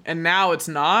long, and now it's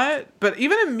not. But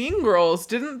even in Mean Girls,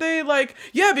 didn't they like,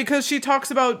 because she talks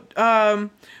about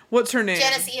what's her name?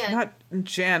 Janice Ian. Not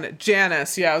Janet.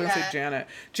 Janice. Yeah, I was gonna say Janet.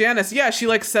 Janice. Yeah, she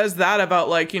like says that about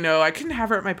like, you know, I couldn't have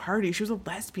her at my party. She was a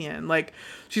lesbian. Like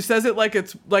she says it like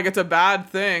it's a bad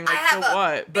thing. Like, I have so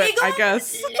what? But I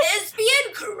guess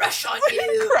lesbian crush on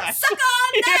you. Suck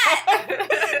on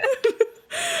that.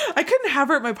 I couldn't have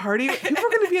her at my party. People were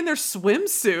going to be in their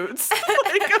swimsuits.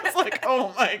 Like, I was like,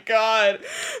 oh my god.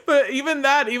 But even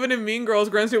in Mean Girls,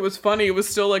 granted it was funny, it was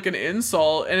still like an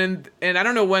insult. And I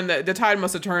don't know when the tide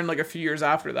must have turned like a few years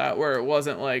after that, where it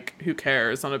wasn't like, who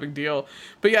cares, not a big deal.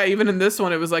 But yeah, even in this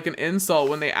one, it was like an insult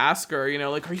when they ask her, you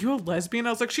know, like, are you a lesbian? I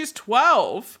was like, she's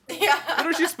 12. Yeah. What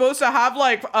is she supposed to have,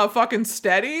 like a fucking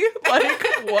steady? Like,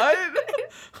 what?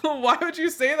 Why would you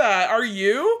say that? Are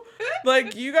you?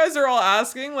 Like, you guys are all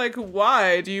asking, like,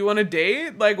 why? Do you want to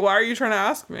date? Like, why are you trying to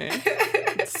ask me?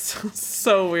 It's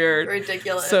so weird.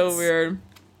 Ridiculous. So weird.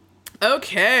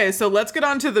 Okay, so let's get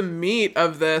on to the meat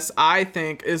of this, I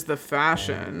think, is the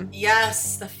fashion.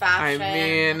 Yes, the fashion. I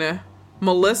mean,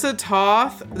 Melissa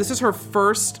Toth, this is her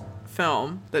first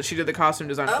film that she did the costume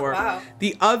design for. Wow.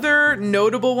 The other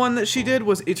notable one that she did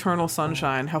was Eternal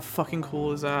Sunshine. How fucking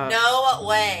cool is that? No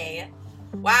way.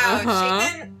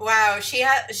 Wow,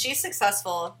 she's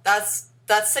successful. That's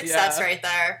success right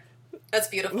there. That's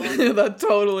beautiful. That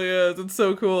totally is. It's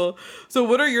so cool. So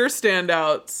what are your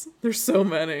standouts? There's so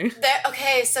many.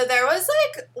 So there was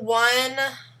like one,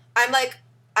 I'm like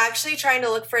actually trying to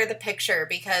look for the picture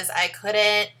because I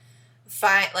couldn't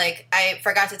find, like, I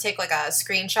forgot to take like a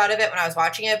screenshot of it when I was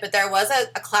watching it, but there was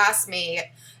a classmate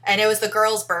and it was the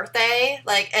girl's birthday,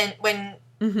 like, and when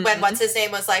what's his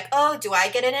name was like, oh, do I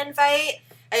get an invite?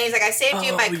 And he's like, I saved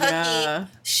you my cookie. Yeah.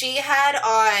 She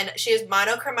was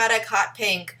monochromatic hot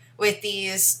pink with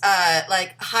these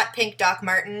like hot pink Doc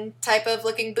Marten type of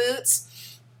looking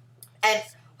boots. And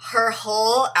her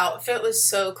whole outfit was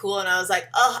so cool. And I was like,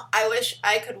 oh, I wish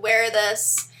I could wear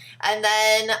this. And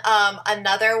then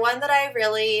another one that I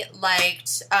really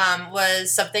liked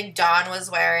was something Dawn was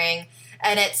wearing.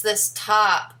 And it's this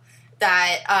top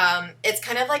that it's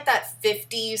kind of like that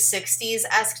 50s,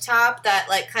 60s-esque top that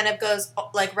like kind of goes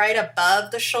like right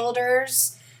above the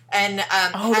shoulders. And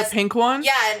the pink one?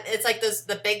 Yeah, and it's like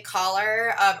the big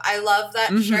collar. I love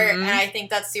that shirt, and I think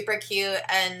that's super cute.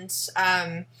 And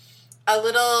a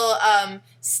little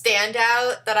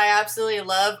standout that I absolutely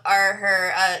love are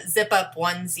her zip-up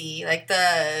onesie, like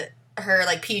her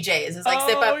like PJs. It's like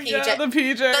zip-up PJ. Yeah, the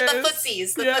PJs. The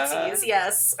footsies. The footsies,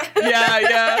 yes.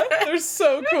 Yeah. They're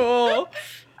so cool.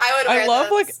 I love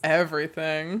those. like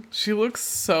everything. She looks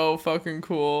so fucking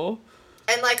cool.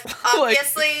 And like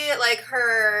obviously like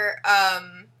her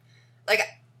like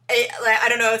I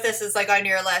don't know if this is like on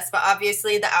your list, but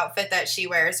obviously the outfit that she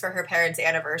wears for her parents'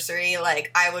 anniversary,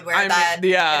 like I would wear that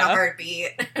in a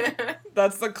heartbeat.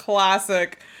 That's the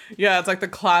classic. Yeah, it's like the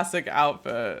classic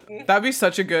outfit. That'd be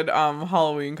such a good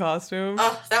Halloween costume.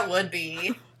 Oh, that would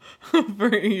be.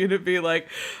 For you to be like,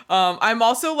 I'm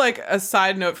also like, a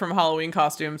side note from Halloween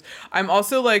costumes, I'm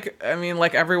also like, I mean,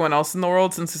 like everyone else in the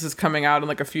world, since this is coming out in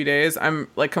like a few days, I'm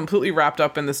like completely wrapped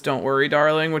up in this Don't Worry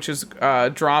Darling, which is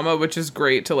drama, which is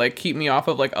great to like keep me off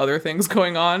of like other things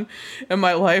going on in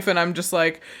my life. And I'm just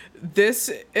like, there's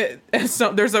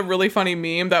a really funny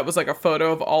meme that was like a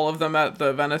photo of all of them at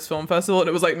the Venice Film Festival, and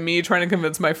it was like me trying to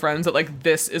convince my friends that like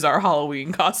this is our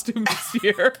Halloween costume this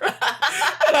year.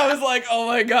 And I was like, oh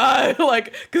my God.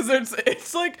 Like, because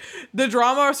it's like the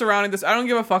drama surrounding this. I don't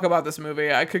give a fuck about this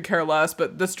movie. I could care less.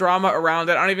 But this drama around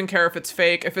it, I don't even care if it's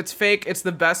fake. If it's fake, it's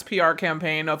the best PR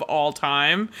campaign of all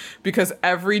time. Because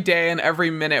every day and every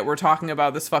minute we're talking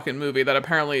about this fucking movie that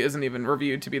apparently isn't even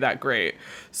reviewed to be that great.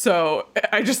 So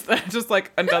I just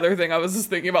like another thing I was just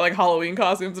thinking about, like Halloween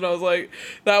costumes. And I was like,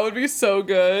 that would be so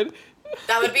good.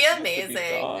 That would be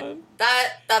amazing.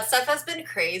 That stuff has been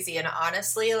crazy, and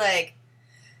honestly, like,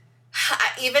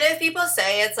 even if people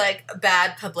say it's like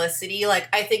bad publicity, like,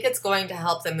 I think it's going to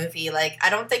help the movie. Like, I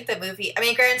don't think the movie, I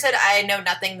mean, granted, I know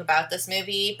nothing about this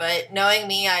movie, but knowing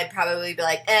me, I'd probably be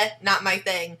like, not my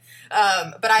thing.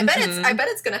 But I bet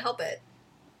it's gonna help it.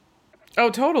 Oh,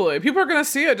 totally. People are going to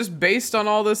see it just based on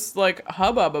all this, like,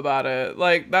 hubbub about it.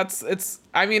 Like,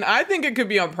 I mean, I think it could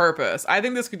be on purpose. I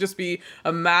think this could just be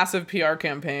a massive PR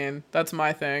campaign. That's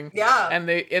my thing. Yeah.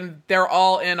 And they're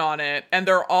all in on it. And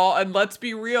and let's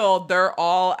be real, they're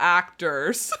all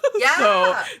actors. Yeah.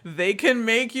 So they can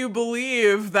make you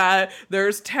believe that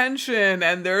there's tension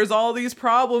and there's all these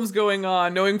problems going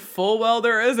on, knowing full well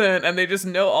there isn't. And they just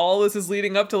know all this is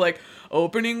leading up to, like,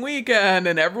 opening weekend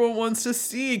and everyone wants to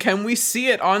see, can we see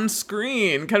it on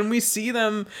screen? Can we see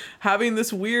them having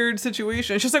this weird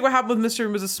situation? It's just like what happened with Mr.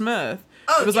 and Mrs. Smith.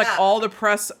 Oh, it was like all the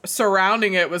press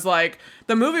surrounding it was like,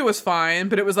 the movie was fine,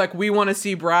 but it was like, we want to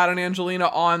see Brad and Angelina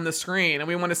on the screen and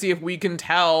we want to see if we can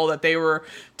tell that they were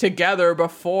together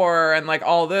before and like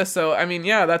all this. So, I mean,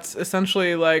 yeah, that's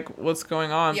essentially like what's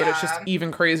going on, but it's just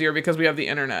even crazier because we have the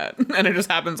internet and it just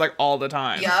happens like all the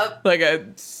time. Yep. Like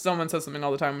someone says something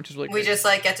all the time, which is really We just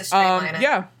like get to streamline it.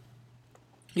 Yeah.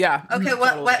 Yeah. Okay,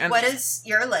 totally. what is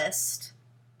your list?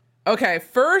 Okay,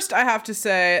 first I have to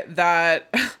say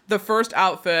that the first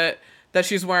outfit that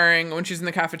she's wearing when she's in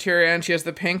the cafeteria and she has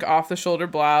the pink off-the-shoulder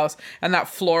blouse and that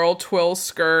floral twill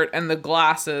skirt and the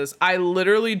glasses, I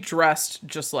literally dressed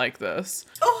just like this.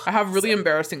 Oh, I have really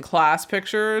embarrassing class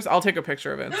pictures. I'll take a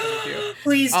picture of it and send it to you.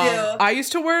 Please do. I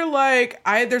used to wear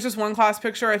there's this one class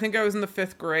picture, I think I was in the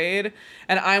 5th grade,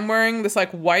 and I'm wearing this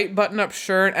like white button-up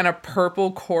shirt and a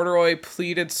purple corduroy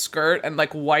pleated skirt and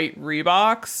like white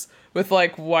Reeboks with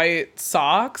like white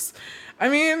socks. I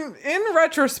mean, in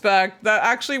retrospect, that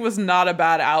actually was not a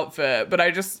bad outfit, but I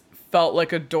just felt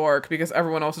like a dork because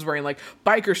everyone else was wearing like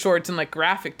biker shorts and like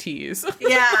graphic tees.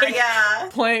 Yeah, like, yeah.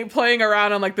 Playing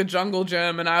around on like the jungle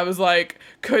gym, and I was like,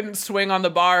 couldn't swing on the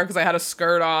bar because I had a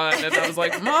skirt on, and I was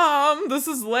like, Mom, this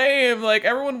is lame. Like,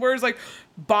 everyone wears like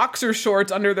boxer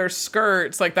shorts under their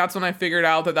skirts. Like, that's when I figured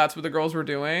out that that's what the girls were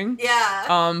doing.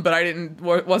 Yeah. But I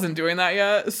wasn't doing that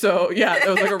yet. So yeah, it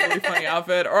was like a really funny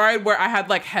outfit. Or I had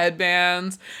like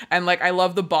headbands and like, I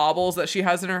love the baubles that she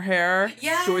has in her hair.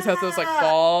 Yeah. She always has those like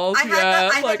balls. I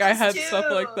had stuff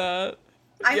like that.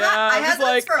 I had those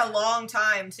like, for a long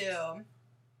time too.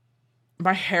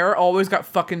 My hair always got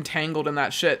fucking tangled in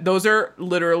that shit. Those are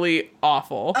literally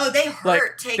awful. Oh, they hurt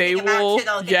like, taking them back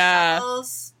to the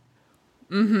shovels.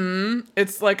 Mm-hmm.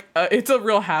 It's like it's a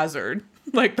real hazard.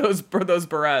 Like those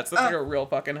barrettes. It's like a real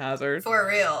fucking hazard. For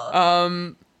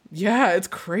real. Yeah, it's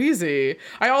crazy.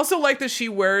 I also like that she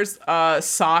wears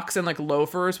socks and like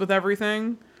loafers with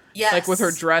everything. Yes. Like with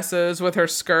her dresses, with her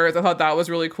skirts. I thought that was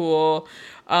really cool.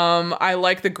 I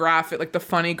like the graphic, like the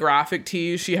funny graphic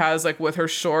tees she has like with her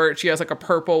short. She has like a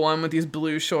purple one with these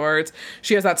blue shorts.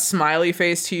 She has that smiley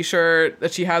face t-shirt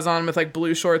that she has on with like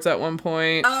blue shorts at one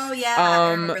point. Oh yeah,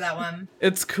 I remember that one.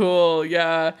 It's cool,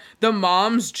 yeah. The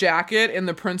mom's jacket in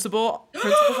the principal's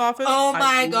office. Oh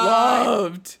my God.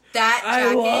 Loved. That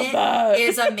jacket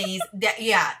is amazing.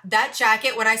 That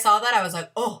jacket, when I saw that, I was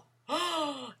like, oh,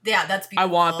 yeah, that's beautiful.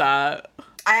 I want that.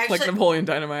 I actually, like Napoleon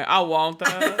Dynamite. I want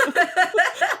that.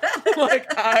 Like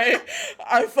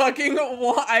I fucking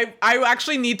want. I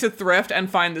actually need to thrift and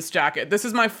find this jacket. This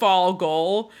is my fall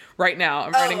goal right now.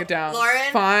 I'm writing it down.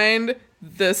 Lauren, find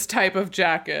this type of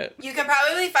jacket. You can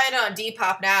probably find it on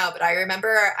Depop now, but I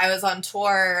remember I was on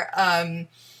tour.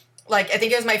 Like I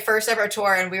think it was my first ever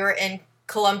tour, and we were in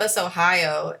Columbus,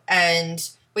 Ohio, and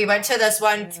we went to this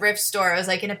one thrift store. It was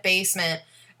like in a basement.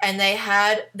 And they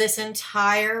had this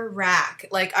entire rack.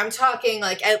 Like, I'm talking,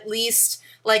 like, at least,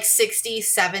 like, 60,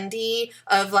 70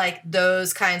 of, like,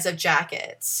 those kinds of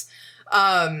jackets.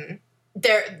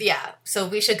 Yeah, so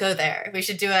we should go there. We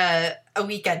should do a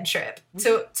weekend trip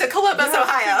to Columbus,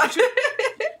 Ohio.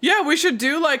 We should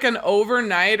do, like, an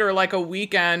overnight or, like, a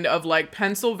weekend of, like,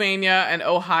 Pennsylvania and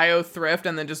Ohio thrift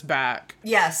and then just back.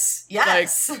 Yes. Like,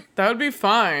 that would be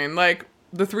fine. Like,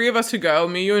 the three of us could go.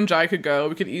 Me, you, and Jai could go.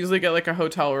 We could easily get, like, a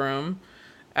hotel room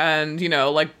and, you know,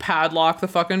 like, padlock the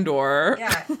fucking door.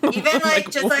 Yeah. Even,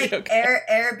 like, just, like, okay.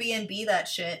 Airbnb that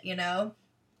shit, you know?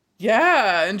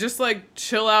 Yeah, and just like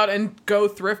chill out and go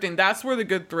thrifting. That's where the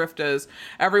good thrift is.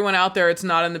 Everyone out there, it's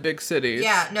not in the big cities.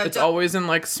 Yeah, no, it's always in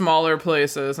like smaller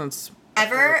places. And it's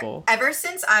horrible. Ever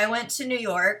since I went to New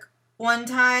York one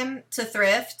time to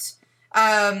thrift,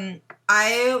 I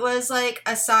was like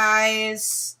a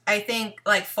size, I think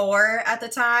like 4 at the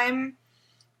time,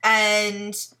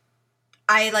 and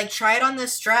I like tried on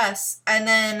this dress, and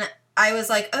then I was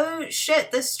like, oh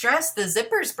shit, this dress, the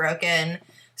zipper's broken.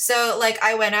 So, like,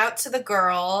 I went out to the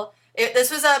girl.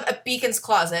 This was a Beacon's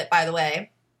Closet, by the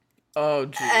way. Oh,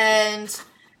 geez. And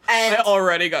I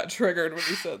already got triggered when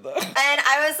you said that. And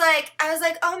I was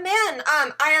like, oh man,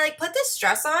 I like put this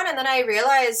dress on, and then I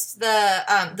realized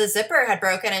the zipper had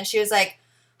broken, and she was like,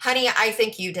 honey, I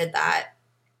think you did that.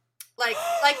 Like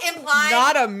implying.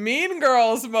 Not a Mean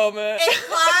Girls moment.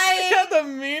 Implying. Yeah, the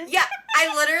mean. Yeah,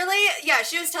 I literally,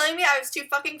 she was telling me I was too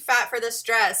fucking fat for this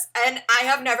dress, and I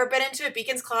have never been into a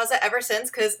Beacon's Closet ever since,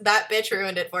 because that bitch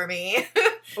ruined it for me.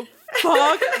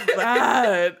 Fuck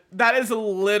that. That is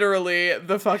literally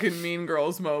the fucking Mean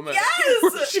Girls moment. Yes!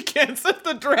 Where she can't set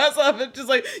the dress up and just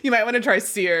like, you might want to try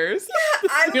Sears.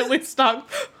 Yeah, Really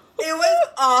stop. It was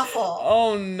awful.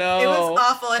 Oh no. It was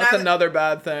awful. And that's another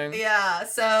bad thing. Yeah,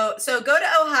 so go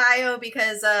to Ohio,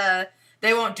 because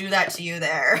they won't do that to you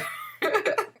there.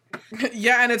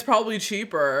 Yeah, and it's probably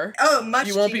cheaper. Oh, much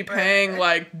cheaper. You won't be paying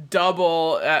like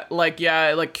double at like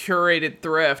curated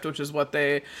thrift, which is what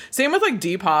they same with like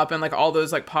Depop and like all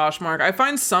those like Poshmark. I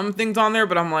find some things on there,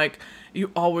 but I'm like, you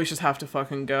always just have to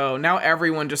fucking go. Now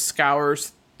everyone just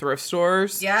scours thrift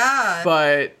stores. Yeah.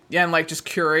 But yeah, and like just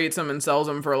curates them and sells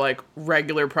them for like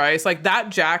regular price. Like that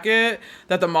jacket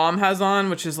that the mom has on,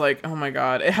 which is like, oh my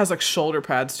god, it has like shoulder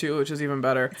pads too, which is even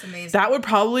better. It's amazing. That would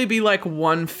probably be like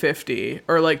 $150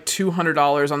 or like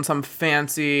 $200 on some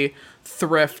fancy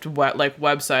thrift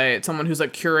website, someone who's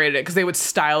like curated it, because they would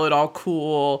style it all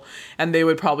cool and they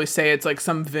would probably say it's like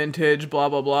some vintage blah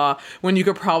blah blah, when you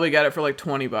could probably get it for like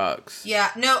 $20.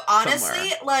 Yeah, no, honestly,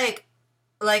 somewhere.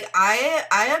 Like I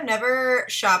have never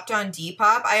shopped on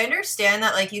Depop. I understand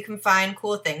that like you can find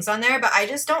cool things on there, but I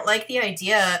just don't like the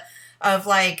idea of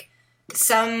like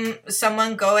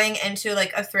someone going into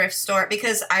like a thrift store,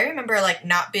 because I remember like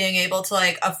not being able to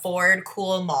like afford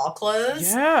cool mall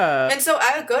clothes. Yeah. And so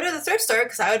I would go to the thrift store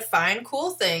because I would find cool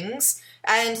things,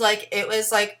 and like it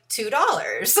was like $2.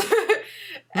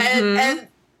 and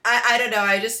I don't know,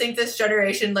 I just think this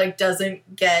generation like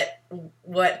doesn't get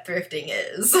what thrifting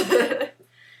is.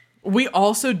 We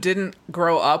also didn't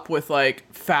grow up with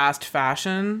like fast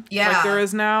fashion like there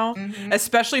is now. Mm-hmm.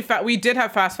 Especially we did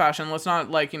have fast fashion. Let's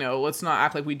not let's not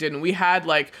act like we didn't. We had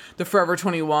like the Forever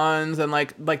 21s and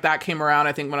like that came around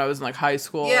I think when I was in like high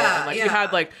school. Yeah, and like we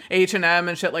had like H&M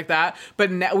and shit like that. But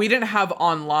we didn't have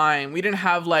online. We didn't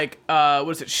have like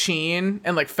Shein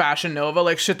and like Fashion Nova,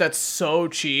 like shit that's so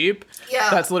cheap.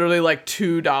 Yeah. That's literally like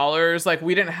 $2. Like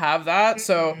we didn't have that. Mm-hmm.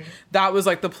 So that was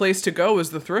like the place to go, was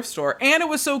the thrift store. And it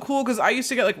was so cool because I used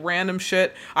to get like random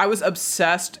shit. I was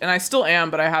obsessed, and I still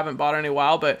am, but I haven't bought it in a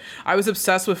while, but I was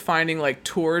obsessed with finding like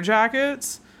tour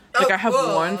jackets. Like I have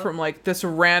one from like this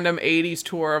random 80s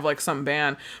tour of like some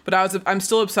band, but I'm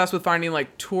still obsessed with finding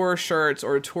like tour shirts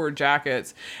or tour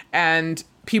jackets, and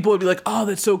people would be like, oh,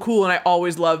 that's so cool. And I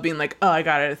always love being like, oh, I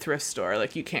got it at a thrift store.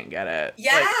 Like, you can't get it.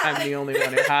 Yeah. Like, I'm the only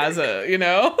one who has it, you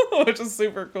know? Which is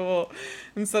super cool.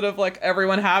 Instead of like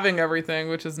everyone having everything,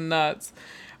 which is nuts.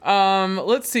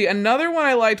 Let's see. Another one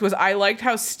I liked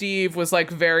how Steve was like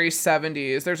very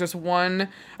 70s. There's this one,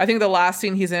 I think the last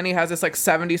scene he's in, he has this like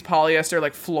 70s polyester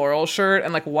like floral shirt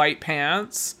and like white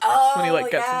pants when he like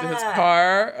gets into his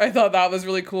car. I thought that was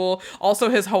really cool.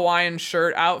 Also his Hawaiian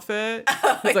shirt outfit,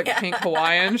 his like pink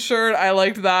Hawaiian shirt. I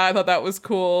liked that. I thought that was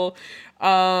cool.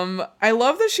 I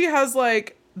love that she has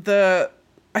like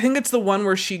I think it's the one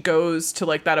where she goes to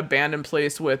like that abandoned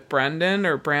place with Brandon,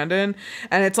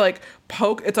 and it's like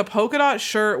it's a polka dot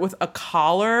shirt with a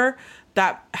collar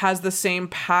that has the same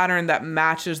pattern that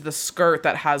matches the skirt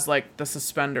that has like the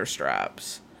suspender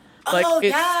straps. Like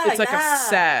it's like a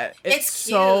set. It's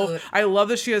so cute. I love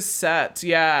that she has sets.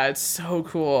 Yeah, it's so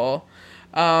cool.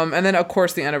 And then of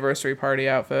course the anniversary party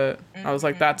outfit. Mm-hmm. I was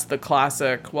like, that's the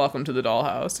classic Welcome to the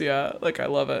Dollhouse. Yeah, like I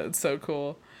love it. It's so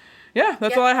cool. Yeah,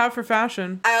 that's all I have for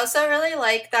fashion. I also really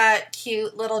like that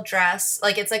cute little dress.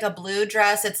 Like, it's like a blue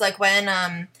dress. It's like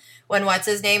when what's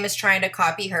his name is trying to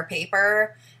copy her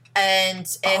paper, and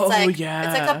it's it's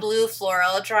like a blue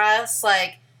floral dress.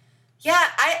 Like, yeah,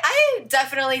 I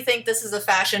definitely think this is a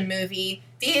fashion movie.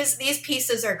 These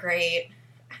pieces are great.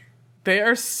 They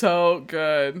are so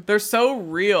good. They're so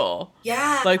real.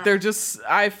 Yeah. Like, they're just,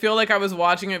 I feel like I was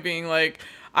watching it being like,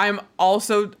 I'm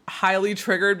also highly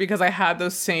triggered because I had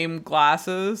those same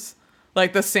glasses,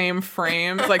 like the same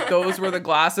frames, like those were the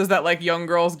glasses that like young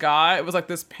girls got. It was like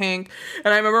this pink,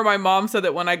 and I remember my mom said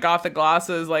that when I got the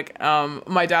glasses, like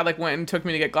my dad like went and took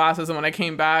me to get glasses, and when I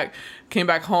came back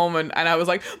home, and I was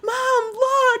like, Mom,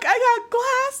 look, I got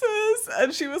glasses,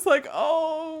 and she was like,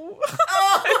 oh.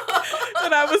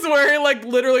 And I was wearing like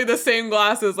literally the same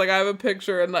glasses. Like I have a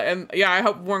picture, and yeah, I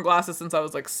have worn glasses since I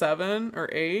was like 7 or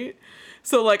 8.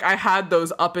 So, like, I had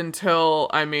those up until,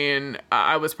 I mean,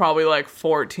 I was probably, like,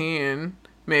 14,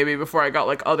 maybe, before I got,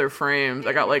 like, other frames.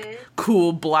 I got, like,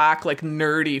 cool black, like,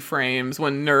 nerdy frames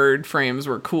when nerd frames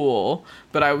were cool.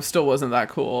 But I still wasn't that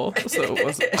cool. So it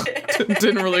wasn't,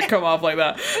 didn't really come off like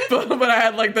that. But I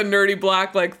had, like, the nerdy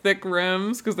black, like, thick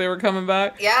rims because they were coming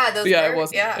back. Yeah, those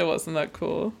it wasn't that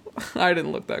cool. I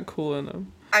didn't look that cool in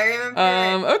them. I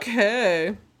remember.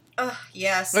 Okay.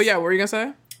 Yes. Oh, yeah, what were you going to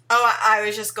say? Oh, I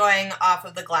was just going off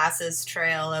of the glasses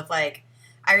trail of, like,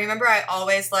 I remember I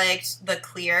always liked the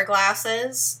clear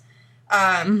glasses.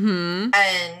 And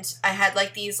I had,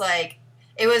 like, these, like,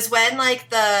 it was when, like,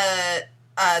 the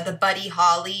Buddy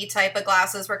Holly type of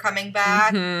glasses were coming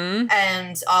back,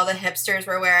 and all the hipsters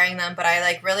were wearing them, but I,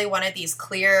 like, really wanted these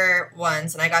clear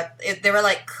ones, and I got, they were,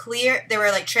 like, clear, they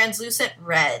were, like, translucent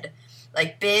red.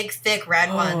 Like, big, thick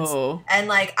red ones. And,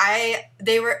 like,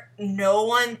 no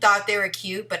one thought they were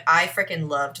cute, but I freaking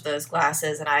loved those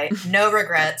glasses, and no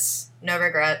regrets. No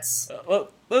regrets.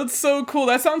 Well, that's so cool.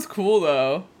 That sounds cool,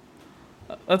 though.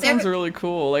 That sounds really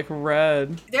cool, like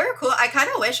red. They were cool. I kind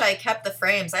of wish I kept the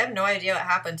frames. I have no idea what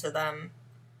happened to them.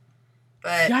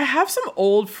 But yeah, I have some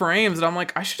old frames, and I'm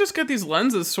like, I should just get these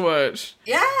lenses switched.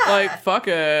 Yeah. Like, fuck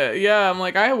it. Yeah, I'm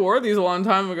like, I wore these a long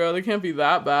time ago. They can't be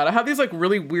that bad. I have these, like,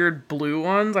 really weird blue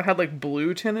ones. I had, like,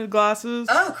 blue tinted glasses.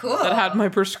 Oh, cool. That had my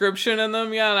prescription in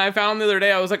them. Yeah, and I found them the other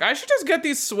day. I was like, I should just get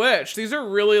these switched. These are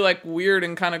really, like, weird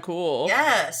and kind of cool.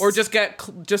 Yes. Or just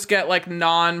get, like,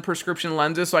 non-prescription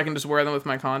lenses so I can just wear them with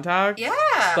my contacts. Yeah.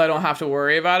 So I don't have to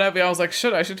worry about it. But I was like,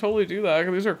 shit, I should totally do that,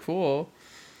 because these are cool.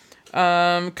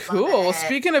 Cool. Well,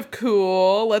 speaking of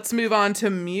cool, let's move on to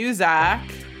music.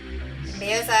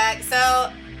 Music.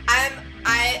 So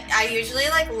I usually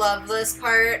like love this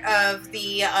part of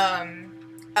the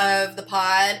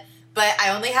pod, but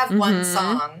I only have one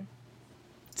song.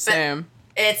 Same.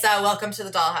 It's Welcome to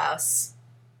the Dollhouse.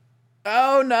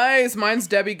 Oh, nice. Mine's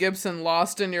Debbie Gibson,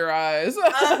 Lost in Your Eyes.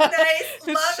 Oh, nice.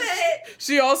 Love it.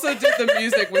 She also did the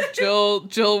music with Jill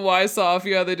Wysoff.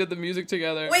 Yeah, they did the music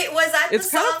together. Wait, was that the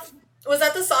song? Was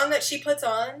that the song that she puts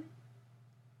on?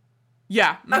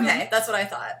 Yeah. Okay, that's what I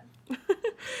thought.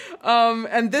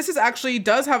 And this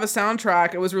does have a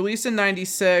soundtrack. It was released in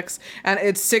 96, and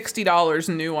it's $60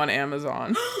 new on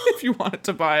Amazon if you wanted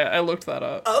to buy it. I looked that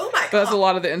up. Oh my god. But that's a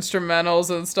lot of the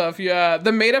instrumentals and stuff. Yeah.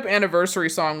 The Made Up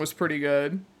Anniversary song was pretty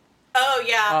good. Oh,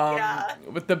 yeah,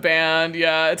 With the band,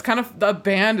 yeah. It's kind of, the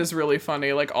band is really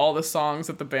funny. Like, all the songs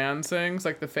that the band sings,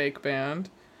 like the fake band.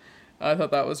 I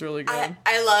thought that was really good.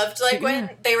 I loved, like,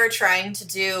 when they were trying to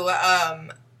do,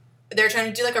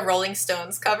 like, a Rolling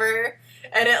Stones cover,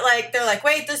 and they're like,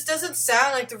 wait, this doesn't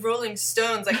sound like the Rolling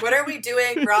Stones, like, what are we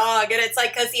doing wrong? And it's,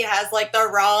 like, because he has, like, the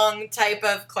wrong type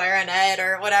of clarinet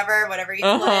or whatever he's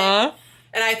playing.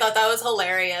 And I thought that was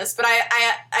hilarious. But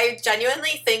I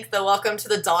genuinely think the Welcome to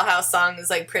the Dollhouse song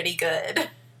is, like, pretty good.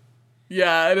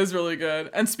 Yeah, it is really good.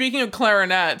 And speaking of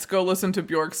clarinets, go listen to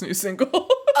Bjork's new single.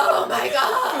 Oh my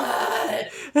god!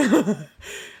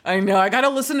 I know, I gotta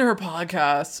listen to her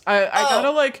podcast. I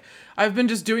gotta, like, I've been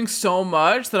just doing so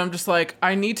much that I'm just like,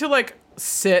 I need to, like,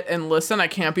 sit and listen. I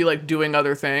can't be, like, doing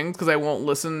other things because I won't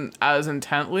listen as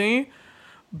intently.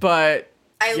 But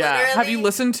have you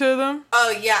listened to them?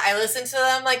 Oh yeah, I listened to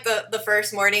them like the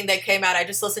first morning they came out. I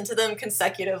just listened to them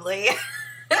consecutively.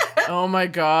 Oh my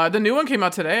god. The new one came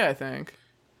out today, I think.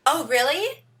 Oh,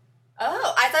 really?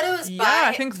 Oh, I thought it was by... Yeah,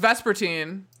 I think it's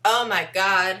Vespertine. Oh my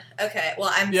god. Okay,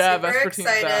 well, I'm super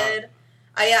excited.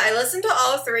 I listened to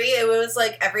all 3. It was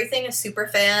like everything a super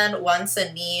fan wants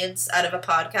and needs out of a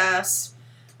podcast.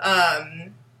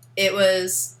 It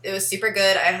was super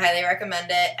good. I highly recommend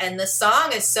it. And the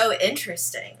song is so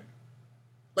interesting.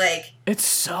 Like... It's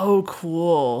so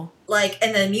cool. Like,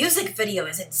 and the music video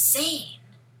is insane.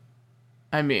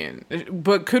 I mean,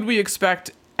 but could we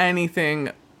expect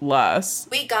anything less?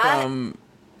 We got a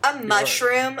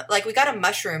mushroom, like, we got a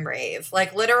mushroom rave.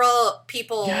 Like, literal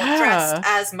people dressed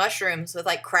as mushrooms with,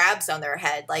 like, crabs on their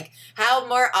head. Like, how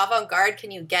more avant-garde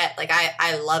can you get? Like,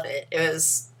 I love it. It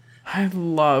was... I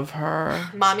love her.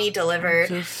 Mommy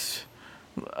delivered.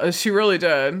 She really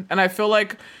did. And I feel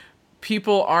like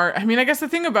people aren't, I mean, I guess the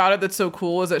thing about it that's so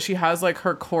cool is that she has like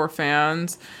her core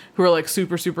fans who are like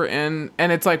super super in,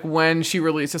 and it's like when she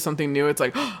releases something new, it's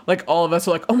like like all of us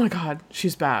are like, oh my god,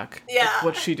 she's back. Yeah. Like,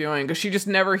 what's she doing? Because she just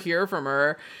never hear from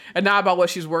her, and not about what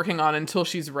she's working on until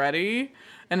she's ready.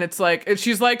 And it's like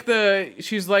she's like the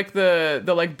like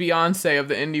Beyonce of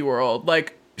the indie world.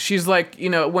 Like, she's like, you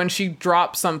know, when she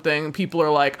drops something, people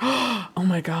are like, oh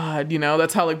my god, you know,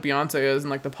 that's how like Beyonce is in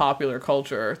like the popular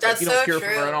culture. It's That's like, you don't so hear true.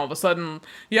 from her, and all of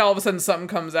a sudden something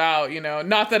comes out, you know.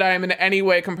 Not that I'm in any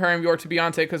way comparing Bjork to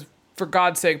Beyonce, because for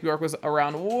God's sake, Bjork was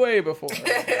around way before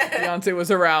Beyonce was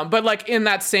around. But like in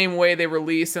that same way, they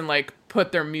release and like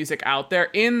put their music out there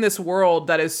in this world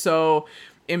that is so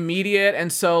immediate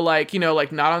and so like, you know,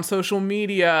 like not on social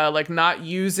media, like not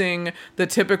using the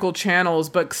typical channels,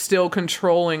 but still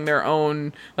controlling their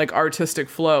own like artistic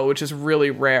flow, which is really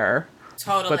rare.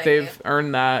 Totally. But they've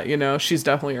earned that, you know. She's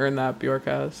definitely earned that, Bjork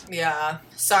has. Yeah.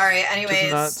 Sorry.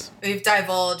 Anyways, nuts. we've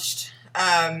divulged.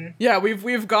 Yeah,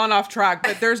 we've gone off track,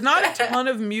 but there's not a ton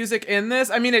of music in this.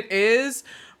 I mean, it is,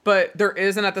 but there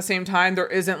isn't at the same time. There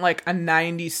isn't like a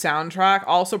 90s soundtrack.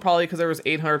 Also, probably because there was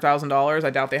 $800,000. I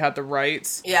doubt they had the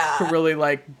rights to really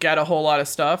like get a whole lot of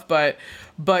stuff. But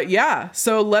yeah.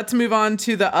 So let's move on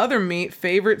to the other meat.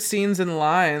 Favorite scenes and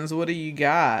lines. What do you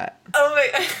got? Oh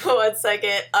my! 1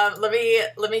 second. Let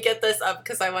me get this up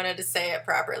because I wanted to say it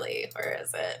properly. Where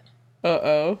is it?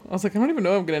 I was like, I don't even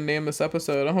know how I'm gonna name this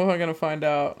episode. I hope I'm gonna find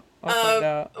out. I'll find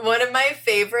out. One of my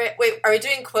favorite. Wait, are we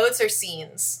doing quotes or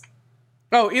scenes?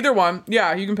 Oh, either one.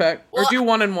 Yeah, you can pick. Well, or do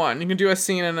one and one. You can do a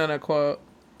scene and then a quote.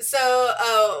 So,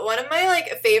 one of my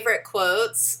like favorite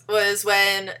quotes was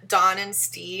when Dawn and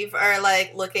Steve are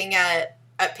like looking at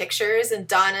pictures, and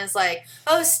Dawn is like,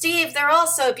 "Oh, Steve, they're all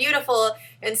so beautiful."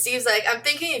 And Steve's like, "I'm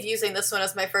thinking of using this one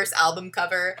as my first album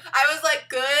cover." I was like,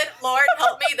 "Good Lord,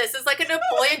 help me! This is like a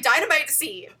Napoleon Dynamite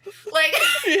scene." Like,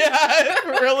 yeah,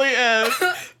 it really is.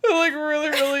 It like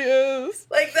really is.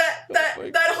 Like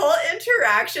that whole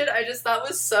interaction, I just thought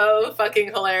was so fucking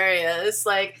hilarious.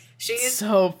 Like, she's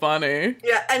so funny.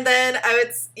 Yeah, and then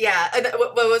And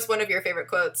what was one of your favorite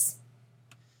quotes?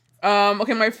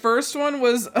 Okay, my first one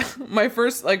was my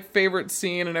first like favorite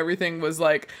scene and everything was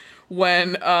like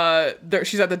when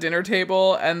she's at the dinner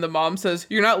table and the mom says,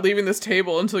 "You're not leaving this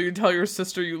table until you tell your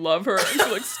sister you love her," and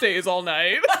she like stays all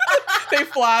night. They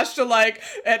flash to like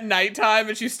at nighttime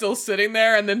and she's still sitting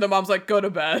there, and then the mom's like, "Go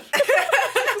to bed."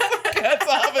 Gets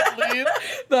off and leaves.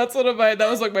 That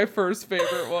was like my first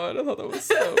favorite one. I thought that was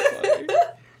so funny.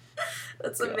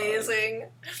 That's amazing.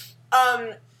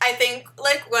 I think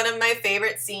like one of my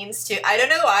favorite scenes too. I don't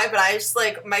know why, but I just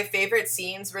like my favorite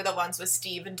scenes were the ones with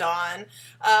Steve and Dawn.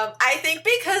 I think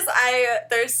because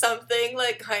there's something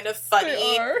like kind of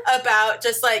funny about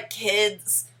just like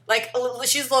kids. Like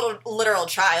she's a little literal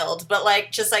child, but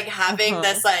like just like having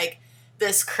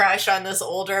this crush on this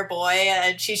older boy,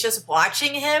 and she's just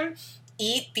watching him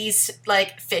eat these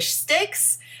like fish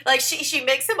sticks. Like she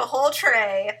makes him a whole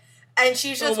tray, and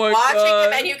she's just watching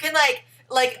him, and you can like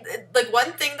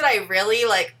one thing that I really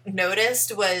like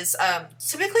noticed was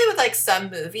typically with like some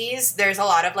movies there's a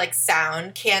lot of like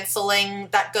sound canceling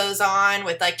that goes on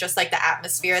with like just like the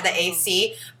atmosphere, the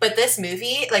AC, but this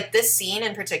movie, like this scene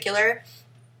in particular,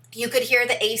 you could hear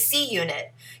the AC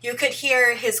unit. You could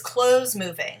hear his clothes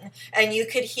moving, and you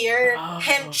could hear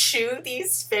him chew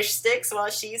these fish sticks while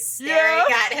she's staring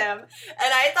at him. And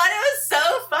I thought it was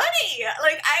so funny.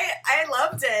 Like I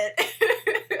loved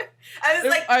it. I was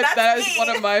like, that is one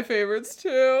of my favorites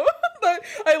too.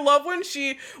 I love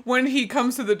when he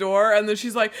comes to the door and then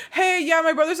she's like, "Hey, yeah,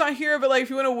 my brother's not here, but like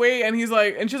if you want to wait," and she's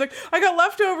like, "I got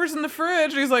leftovers in the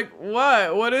fridge." And he's like,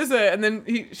 "What is it?" And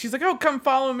then she's like, "Oh, come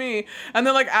follow me." And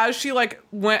then like as she like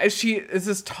this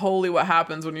is totally what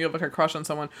happens when you have like a crush on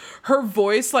someone. Her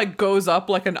voice like goes up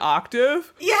like an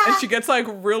octave. Yeah. And she gets like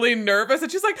really nervous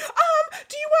and she's like, "Do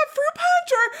you want fruit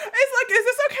punch or is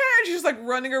this okay?" And she's like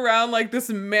running around like this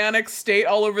manic state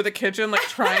all over the kitchen, like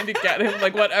trying to get him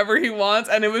like whatever he wants,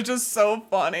 and it was just so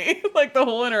funny. Like the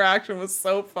whole interaction was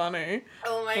so funny.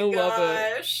 Oh my gosh.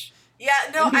 Love it. Yeah,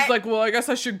 no, and he's like, "Well, I guess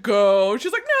I should go."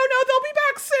 She's like, No, they'll be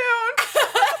back soon.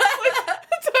 Like,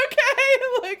 it's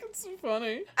okay. Like, it's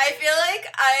funny. I feel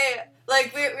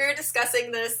like we were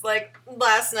discussing this like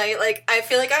last night. Like, I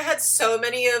feel like I had so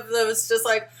many of those just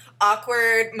like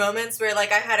awkward moments where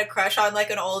like I had a crush on like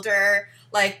an older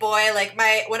like boy. Like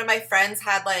one of my friends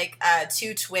had like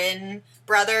two twin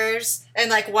brothers, and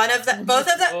like both of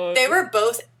them, they were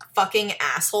both fucking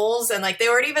assholes, and like they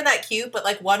weren't even that cute, but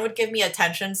like one would give me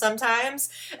attention sometimes,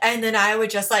 and then I would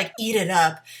just like eat it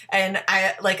up, and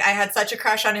I had such a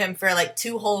crush on him for like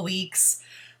 2 whole weeks.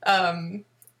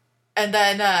 and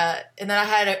then I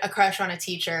had a crush on a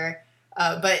teacher,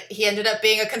 but he ended up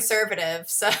being a conservative,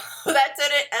 so that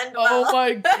didn't end well. Oh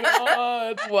my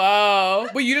god! Wow.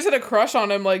 But you just had a crush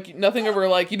on him, like nothing ever,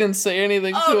 like you didn't say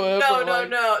anything to him.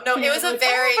 No. It was a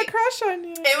very. I have a crush on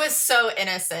you. It was so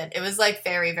innocent. It was like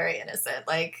very, very innocent.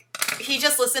 Like he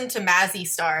just listened to Mazzy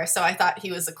Star, so I thought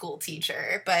he was a cool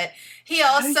teacher. But he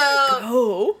also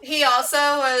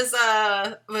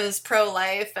was pro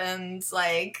life and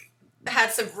like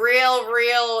had some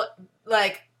real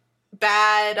like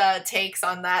bad takes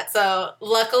on that. So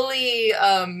luckily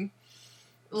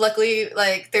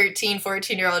like 13,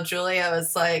 14-year-old Julia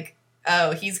was like,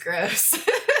 oh, he's gross.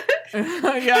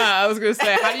 Yeah, I was gonna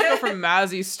say, how do you go from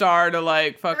Mazzy Star to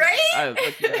like fucking right?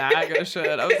 like MAGA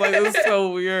shit? I was like, this is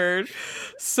so weird.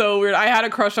 So weird. I had a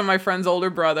crush on my friend's older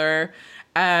brother.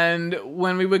 And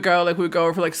when we would go, like, we would go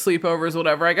over for, like, sleepovers or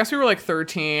whatever. I guess we were, like,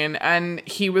 13. And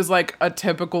he was, like, a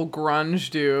typical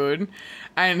grunge dude.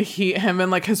 And him and,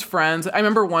 like, his friends. I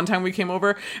remember one time we came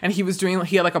over, and he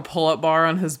had, like, a pull-up bar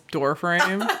on his door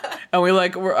frame. And I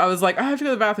was like, I have to go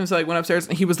to the bathroom. So I, like, went upstairs,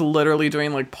 and he was literally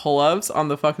doing, like, pull-ups on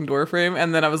the fucking door frame.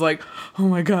 And then I was like, oh,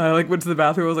 my God. I, like, went to the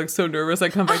bathroom. I was, like, so nervous. I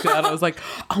come back down. I was like,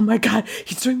 oh, my God.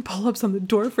 He's doing pull-ups on the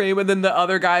door frame. And then the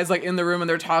other guys, like, in the room, and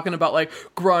they're talking about, like,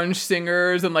 grunge singers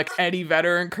and like Eddie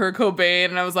Vedder and Kurt Cobain,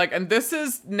 and I was like, and this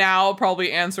is now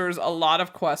probably answers a lot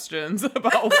of questions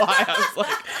about why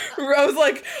I was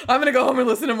like, I'm gonna go home and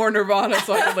listen to more Nirvana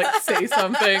so I could like say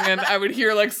something, and I would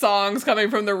hear like songs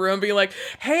coming from the room being like,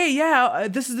 hey, yeah,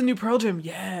 this is the new Pearl Jam,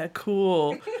 yeah,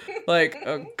 cool. Like,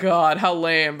 oh god, how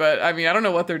lame. But I mean, I don't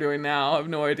know what they're doing now. I have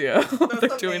no idea what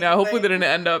they're doing now. Hopefully they didn't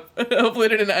end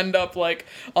up like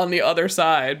on the other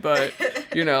side, but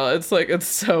you know, it's like, it's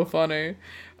so funny.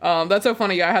 That's so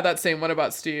funny. Yeah, I had that same one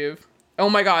about Steve.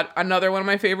 Oh my god, another one of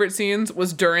my favorite scenes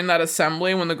was during that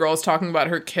assembly when the girl's talking about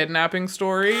her kidnapping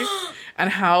story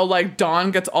and how like Dawn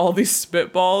gets all these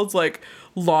spitballs, like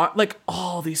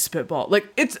all these spitballs.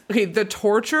 Like it's okay, the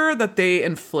torture that they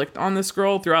inflict on this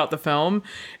girl throughout the film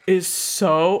is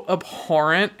so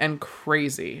abhorrent and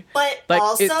crazy. But like,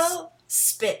 also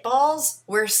spitballs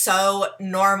were so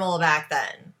normal back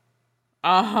then.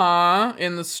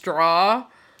 In the straw.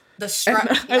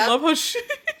 Yep. I love how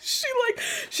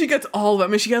she gets all of them.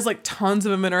 I mean, she has like tons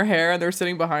of them in her hair, and they're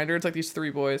sitting behind her. It's like these three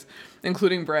boys,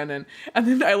 including Brandon. And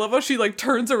then I love how she like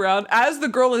turns around as the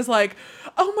girl is like,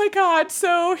 "Oh my god!"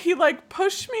 So he like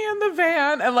pushed me in the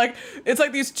van, and like it's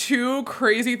like these two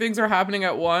crazy things are happening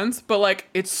at once. But like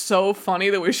it's so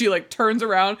funny the way she like turns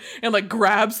around and like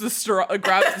grabs the straw,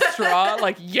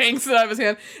 like yanks it out of his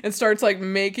hand, and starts like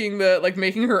making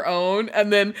her own,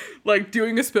 and then like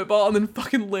doing a spitball, and then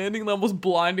fucking landing almost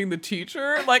blinding the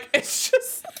teacher. Like it's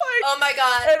just like, oh my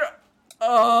god.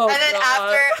 And then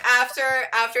god.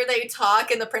 after they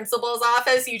talk in the principal's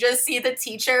office, you just see the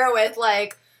teacher with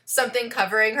like something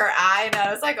covering her eye, and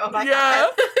I was like, oh my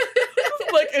god.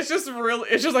 Like it's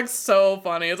just like so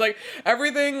funny. It's like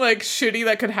everything like shitty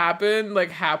that could happen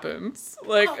like happens.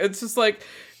 Like it's just like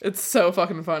it's so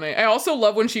fucking funny. I also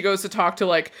love when she goes to talk to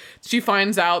like she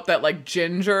finds out that like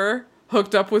Ginger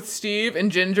hooked up with Steve,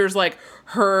 and Ginger's like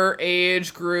her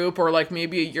age group or like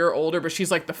maybe a year older, but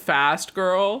she's like the fast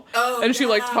girl. Oh, and she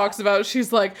like talks about,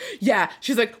 she's like,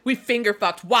 we finger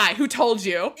fucked. Why? Who told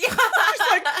you? Yeah. She's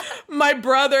like, my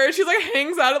brother. She's like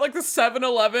hangs out at like the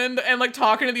 7-Eleven and like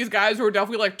talking to these guys who are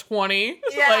definitely like 20.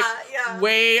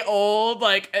 Way old.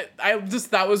 Like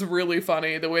that was really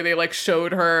funny the way they like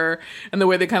showed her and the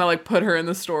way they kind of like put her in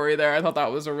the story there. I thought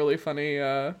that was a really funny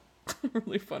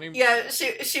really funny. Yeah,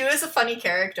 she was a funny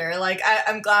character. Like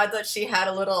I'm glad that she had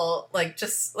a little like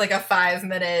just like a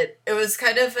 5-minute. It was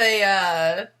kind of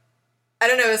a I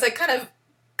don't know. It was like kind of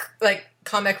like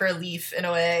comic relief in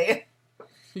a way.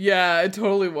 Yeah, it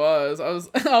totally was. I was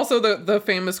also the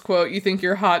famous quote, "You think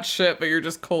you're hot shit, but you're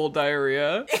just cold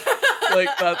diarrhea." Like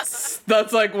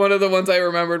that's like one of the ones I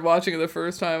remembered watching it the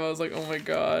first time. I was like, oh my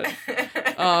god.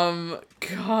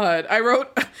 God.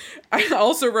 I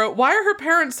also wrote, why are her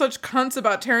parents such cunts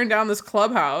about tearing down this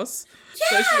clubhouse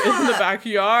that she is in the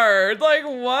backyard? Like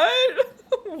what?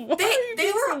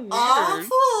 They were so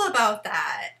awful about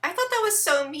that. I thought that was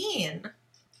so mean.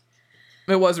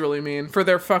 It was really mean for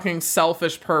their fucking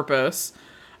selfish purpose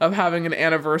of having an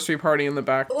anniversary party in the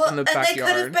backyard. And they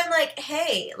could have been like,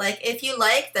 hey, like, if you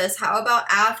like this, how about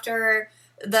after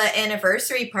the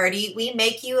anniversary party, we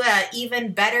make you a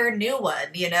even better new one,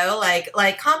 you know?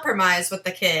 Like compromise with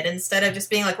the kid instead of just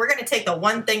being like, we're going to take the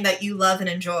one thing that you love and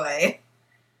enjoy.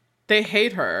 They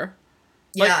hate her.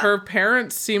 Yeah. Like, her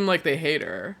parents seem like they hate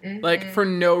her. Mm-hmm. Like, for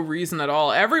no reason at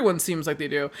all. Everyone seems like they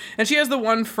do. And she has the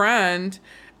one friend,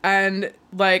 And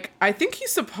like, I think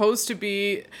he's supposed to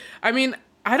be, I mean,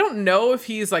 I don't know if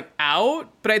he's like out,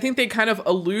 but I think they kind of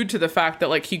allude to the fact that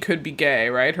like he could be gay,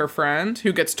 right? Her friend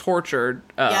who gets tortured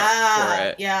for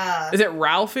it. Yeah. Is it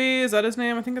Ralphie? Is that his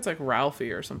name? I think it's like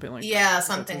Ralphie or something like that. Yeah,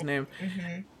 something. That's his name.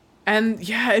 Mm-hmm. And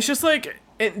yeah, it's just like,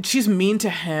 she's mean to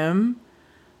him.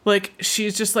 Like,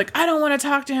 she's just like, I don't want to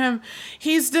talk to him.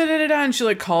 He's da-da-da-da. And she,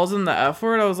 like, calls him the F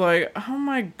word. I was like, oh,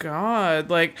 my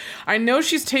God. Like, I know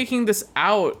she's taking this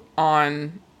out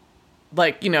on,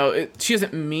 like, you know, she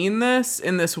doesn't mean this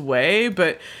in this way,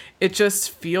 but it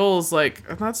just feels like,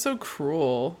 that's so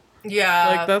cruel. Yeah.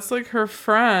 Like, that's, like, her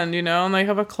friend, you know, and they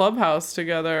have a clubhouse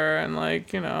together, and,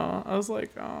 like, you know, I was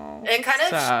like, oh,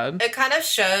 sad. It kind of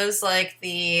shows, like,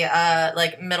 the,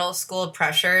 like, middle school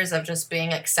pressures of just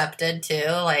being accepted, too.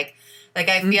 Like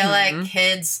I feel like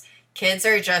kids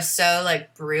are just so,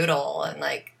 like, brutal, and,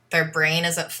 like, their brain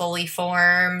isn't fully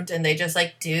formed, and they just,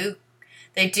 like,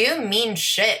 they do mean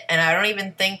shit, and I don't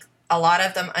even think a lot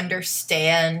of them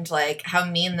understand, like, how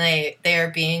mean they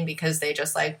are being because they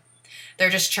just, like, they're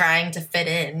just trying to fit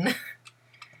in.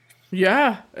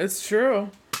 Yeah, it's true.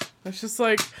 It's just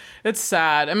like, it's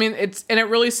sad. I mean, and it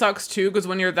really sucks too, because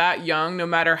when you're that young, no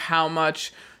matter how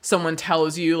much someone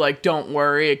tells you, like, don't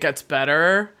worry, it gets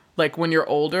better. Like, when you're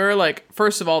older, like,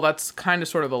 first of all, that's kind of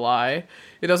sort of a lie.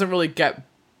 It doesn't really get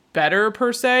better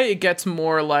per se. It gets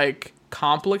more, like,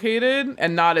 complicated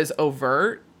and not as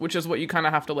overt, which is what you kind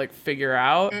of have to, like, figure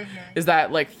out, is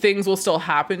that, like, things will still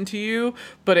happen to you,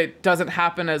 but it doesn't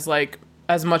happen as, like,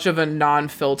 as much of a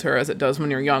non-filter as it does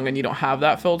when you're young and you don't have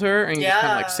that filter and you just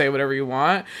kind of like say whatever you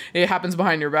want. It happens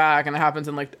behind your back and it happens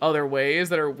in like other ways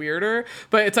that are weirder.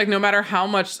 But it's like no matter how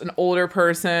much an older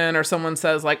person or someone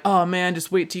says like, oh man, just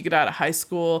wait till you get out of high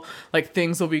school, like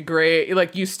things will be great.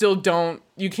 Like you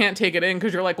can't take it in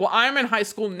because you're like, well, I'm in high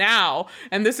school now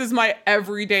and this is my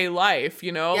everyday life,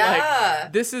 you know?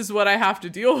 Like this is what I have to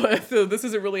deal with. So this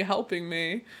isn't really helping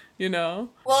me. You know?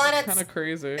 Well, and it's kind of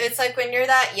crazy. It's like when you're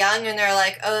that young and they're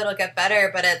like, oh, it'll get better,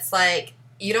 but it's like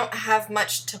you don't have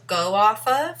much to go off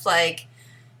of. Like,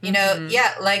 you know,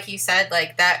 yeah, like you said,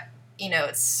 like that, you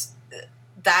know,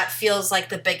 that feels like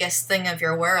the biggest thing of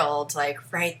your world, like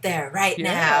right there, right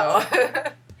now.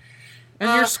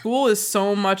 And your school is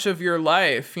so much of your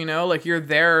life, you know? Like you're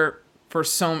there for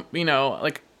you know,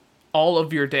 like all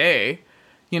of your day.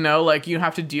 You know, like, you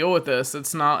have to deal with this.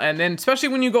 It's not... And then, especially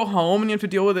when you go home and you have to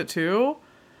deal with it, too.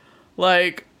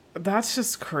 Like, that's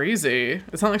just crazy.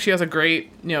 It's not like she has a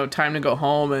great, you know, time to go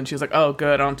home and she's like, oh,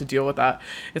 good, I don't have to deal with that.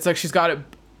 It's like she's got it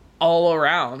all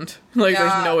around. Like,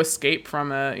 there's no escape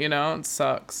from it, you know? It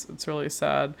sucks. It's really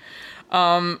sad.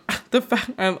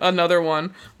 Another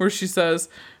one where she says...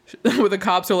 where the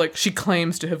cops are like, she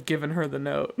claims to have given her the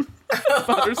note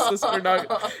about her sister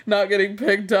not getting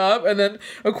picked up. And then,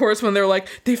 of course, when they're like,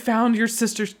 they found your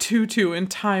sister's tutu in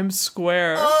Times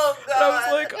Square. Oh, God. And I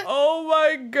was like, oh,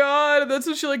 my God. And that's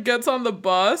when she, like, gets on the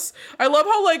bus. I love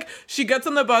how, like, she gets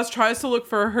on the bus, tries to look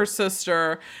for her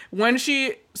sister. When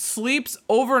she sleeps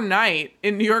overnight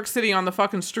in New York City on the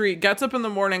fucking street, gets up in the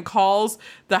morning, calls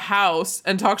the house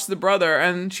and talks to the brother.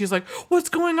 And she's like, what's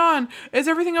going on? Is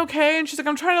everything okay? And she's like,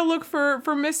 I'm trying to look for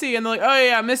Missy. And they're like, oh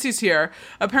yeah, Missy's here.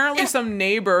 Apparently some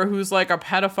neighbor who's like a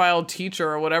pedophile teacher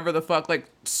or whatever the fuck, like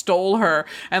stole her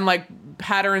and like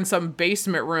had her in some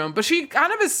basement room. But she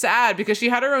kind of is sad because she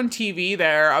had her own TV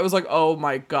there. I was like, oh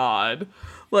my God.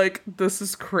 Like, this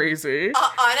is crazy.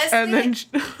 Honestly, and then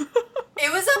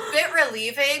it was a bit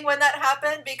relieving when that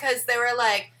happened because they're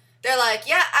like,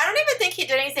 yeah, I don't even think he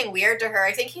did anything weird to her.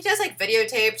 I think he just like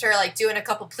videotaped her like doing a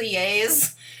couple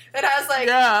pliés. And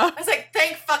I was like,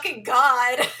 thank fucking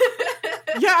God.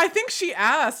 Yeah, I think she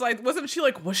asked, like, wasn't she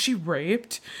like, was she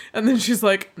raped? And then she's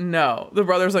like, no. The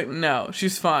brother's like, no,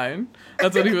 she's fine.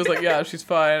 That's when he was like, yeah, she's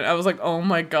fine. I was like, oh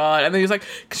my God. And then she's like,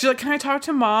 can I talk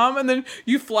to mom? And then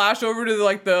you flash over to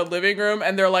like the living room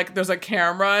and they're like, there's a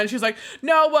camera and she's like,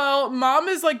 no, well, mom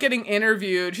is like getting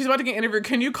interviewed. She's about to get interviewed.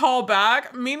 Can you call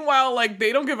back? Meanwhile, like,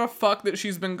 they don't give a fuck that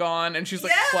she's been gone and she's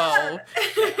like 12.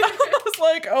 I was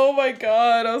like, oh my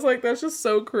God. I was like, that's just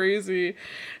so crazy.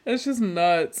 It's just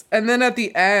nuts. And then at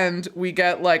the end, we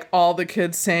get like all the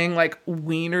kids saying like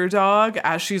wiener dog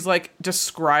as she's like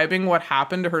describing what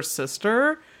happened to her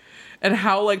sister and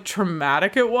how like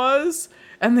traumatic it was.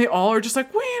 And they all are just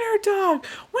like, wiener dog,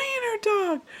 wiener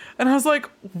dog. And I was like,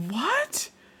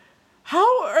 what?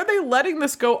 How are they letting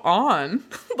this go on?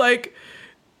 Like,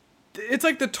 it's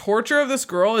like the torture of this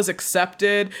girl is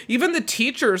accepted. Even the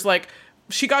teachers, like,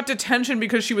 she got detention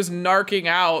because she was narking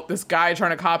out this guy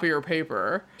trying to copy her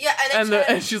paper. Yeah,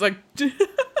 and she's like,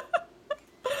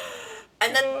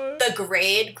 And then the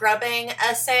grade grubbing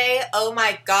essay, oh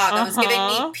my god, that was giving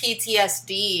me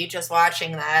PTSD just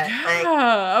watching that.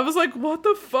 Yeah, I was like, what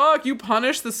the fuck? You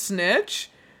punish the snitch?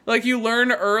 Like, you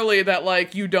learn early that,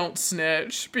 like, you don't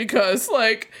snitch because,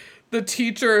 like, the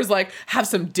teacher is like, have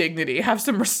some dignity, have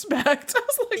some respect. I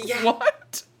was like,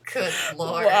 what? Good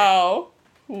lord. Wow.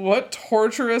 What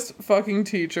torturous fucking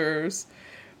teachers.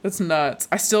 That's nuts.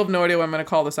 I still have no idea what I'm going to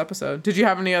call this episode. Did you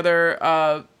have any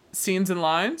other scenes and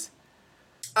lines?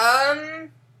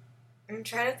 I'm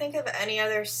trying to think of any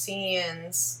other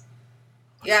scenes.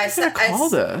 Yeah, I call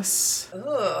this.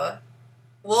 Ooh.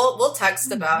 We'll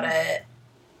text about it.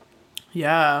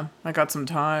 Yeah, I got some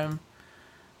time.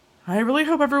 I really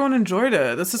hope everyone enjoyed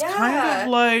it. This is kind of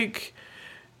like...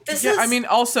 I mean,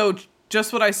 also,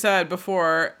 just what I said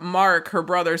before, Mark, her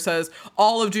brother, says,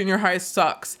 all of junior high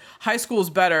sucks. High school's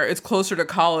better. It's closer to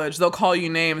college. They'll call you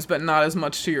names, but not as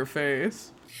much to your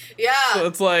face. Yeah. So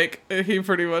it's like, he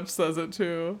pretty much says it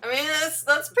too. I mean,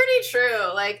 that's pretty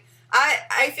true. Like,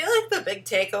 I feel like the big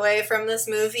takeaway from this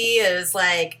movie is,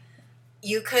 like,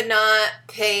 you could not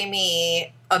pay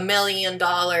me $1 million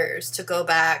to go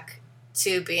back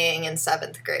to being in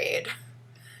 7th grade.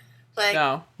 Like,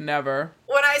 no, never.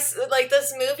 When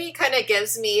this movie kind of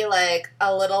gives me, like,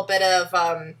 a little bit of,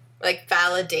 like,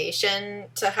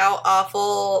 validation to how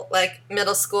awful, like,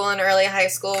 middle school and early high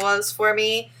school was for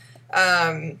me.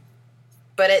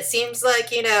 But it seems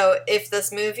like, you know, if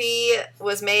this movie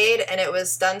was made and it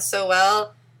was done so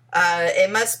well,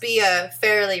 it must be a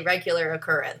fairly regular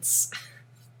occurrence.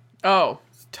 Oh,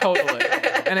 totally.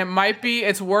 And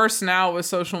it's worse now with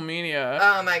social media.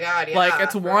 Oh my god, yeah. Like,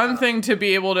 it's one thing to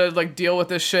be able to, like, deal with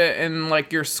this shit in,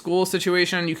 like, your school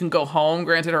situation. You can go home.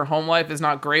 Granted, her home life is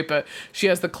not great, but she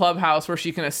has the clubhouse where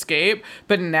she can escape.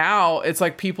 But now it's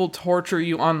like people torture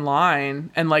you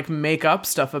online and, like, make up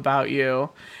stuff about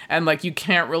you. And, like, you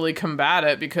can't really combat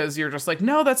it because you're just like,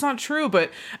 no, that's not true.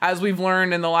 But as we've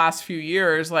learned in the last few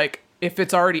years, like, if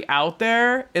it's already out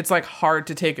there, it's, like, hard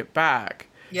to take it back.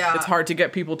 Yeah. It's hard to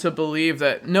get people to believe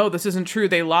that, no, this isn't true.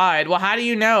 They lied. Well, how do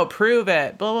you know? Prove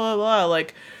it. Blah, blah, blah.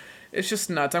 Like, it's just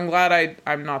nuts. I'm glad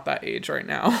I'm not that age right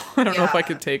now. I don't know if I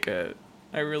could take it.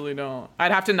 I really don't.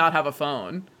 I'd have to not have a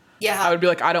phone. Yeah. I would be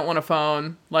like, I don't want a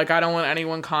phone. Like, I don't want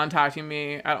anyone contacting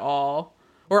me at all.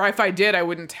 Or if I did, I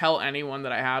wouldn't tell anyone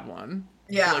that I had one.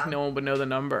 Yeah. So, like, no one would know the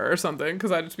number or something.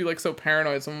 Because I'd just be, like, so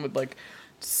paranoid. Someone would, like,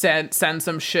 send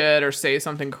some shit or say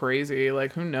something crazy.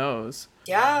 Like, who knows?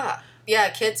 Yeah.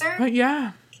 Yeah, kids are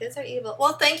evil.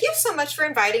 Well, thank you so much for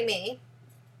inviting me.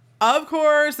 Of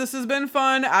course, this has been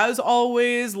fun. As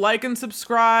always, like and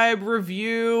subscribe,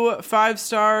 review 5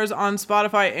 stars on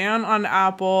Spotify and on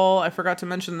Apple. I forgot to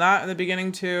mention that in the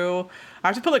beginning too. I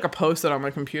have to put like a post-it on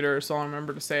my computer so I'll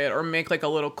remember to say it, or make like a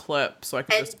little clip so I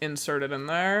can just insert it in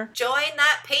there. Join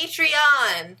that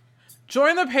Patreon.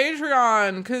 Join the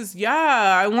Patreon, because,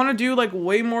 yeah, I want to do, like,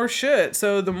 way more shit.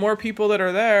 So the more people that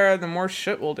are there, the more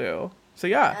shit we'll do. So,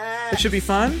 yeah, it should be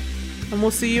fun. And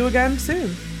we'll see you again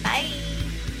soon. Bye.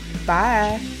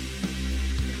 Bye.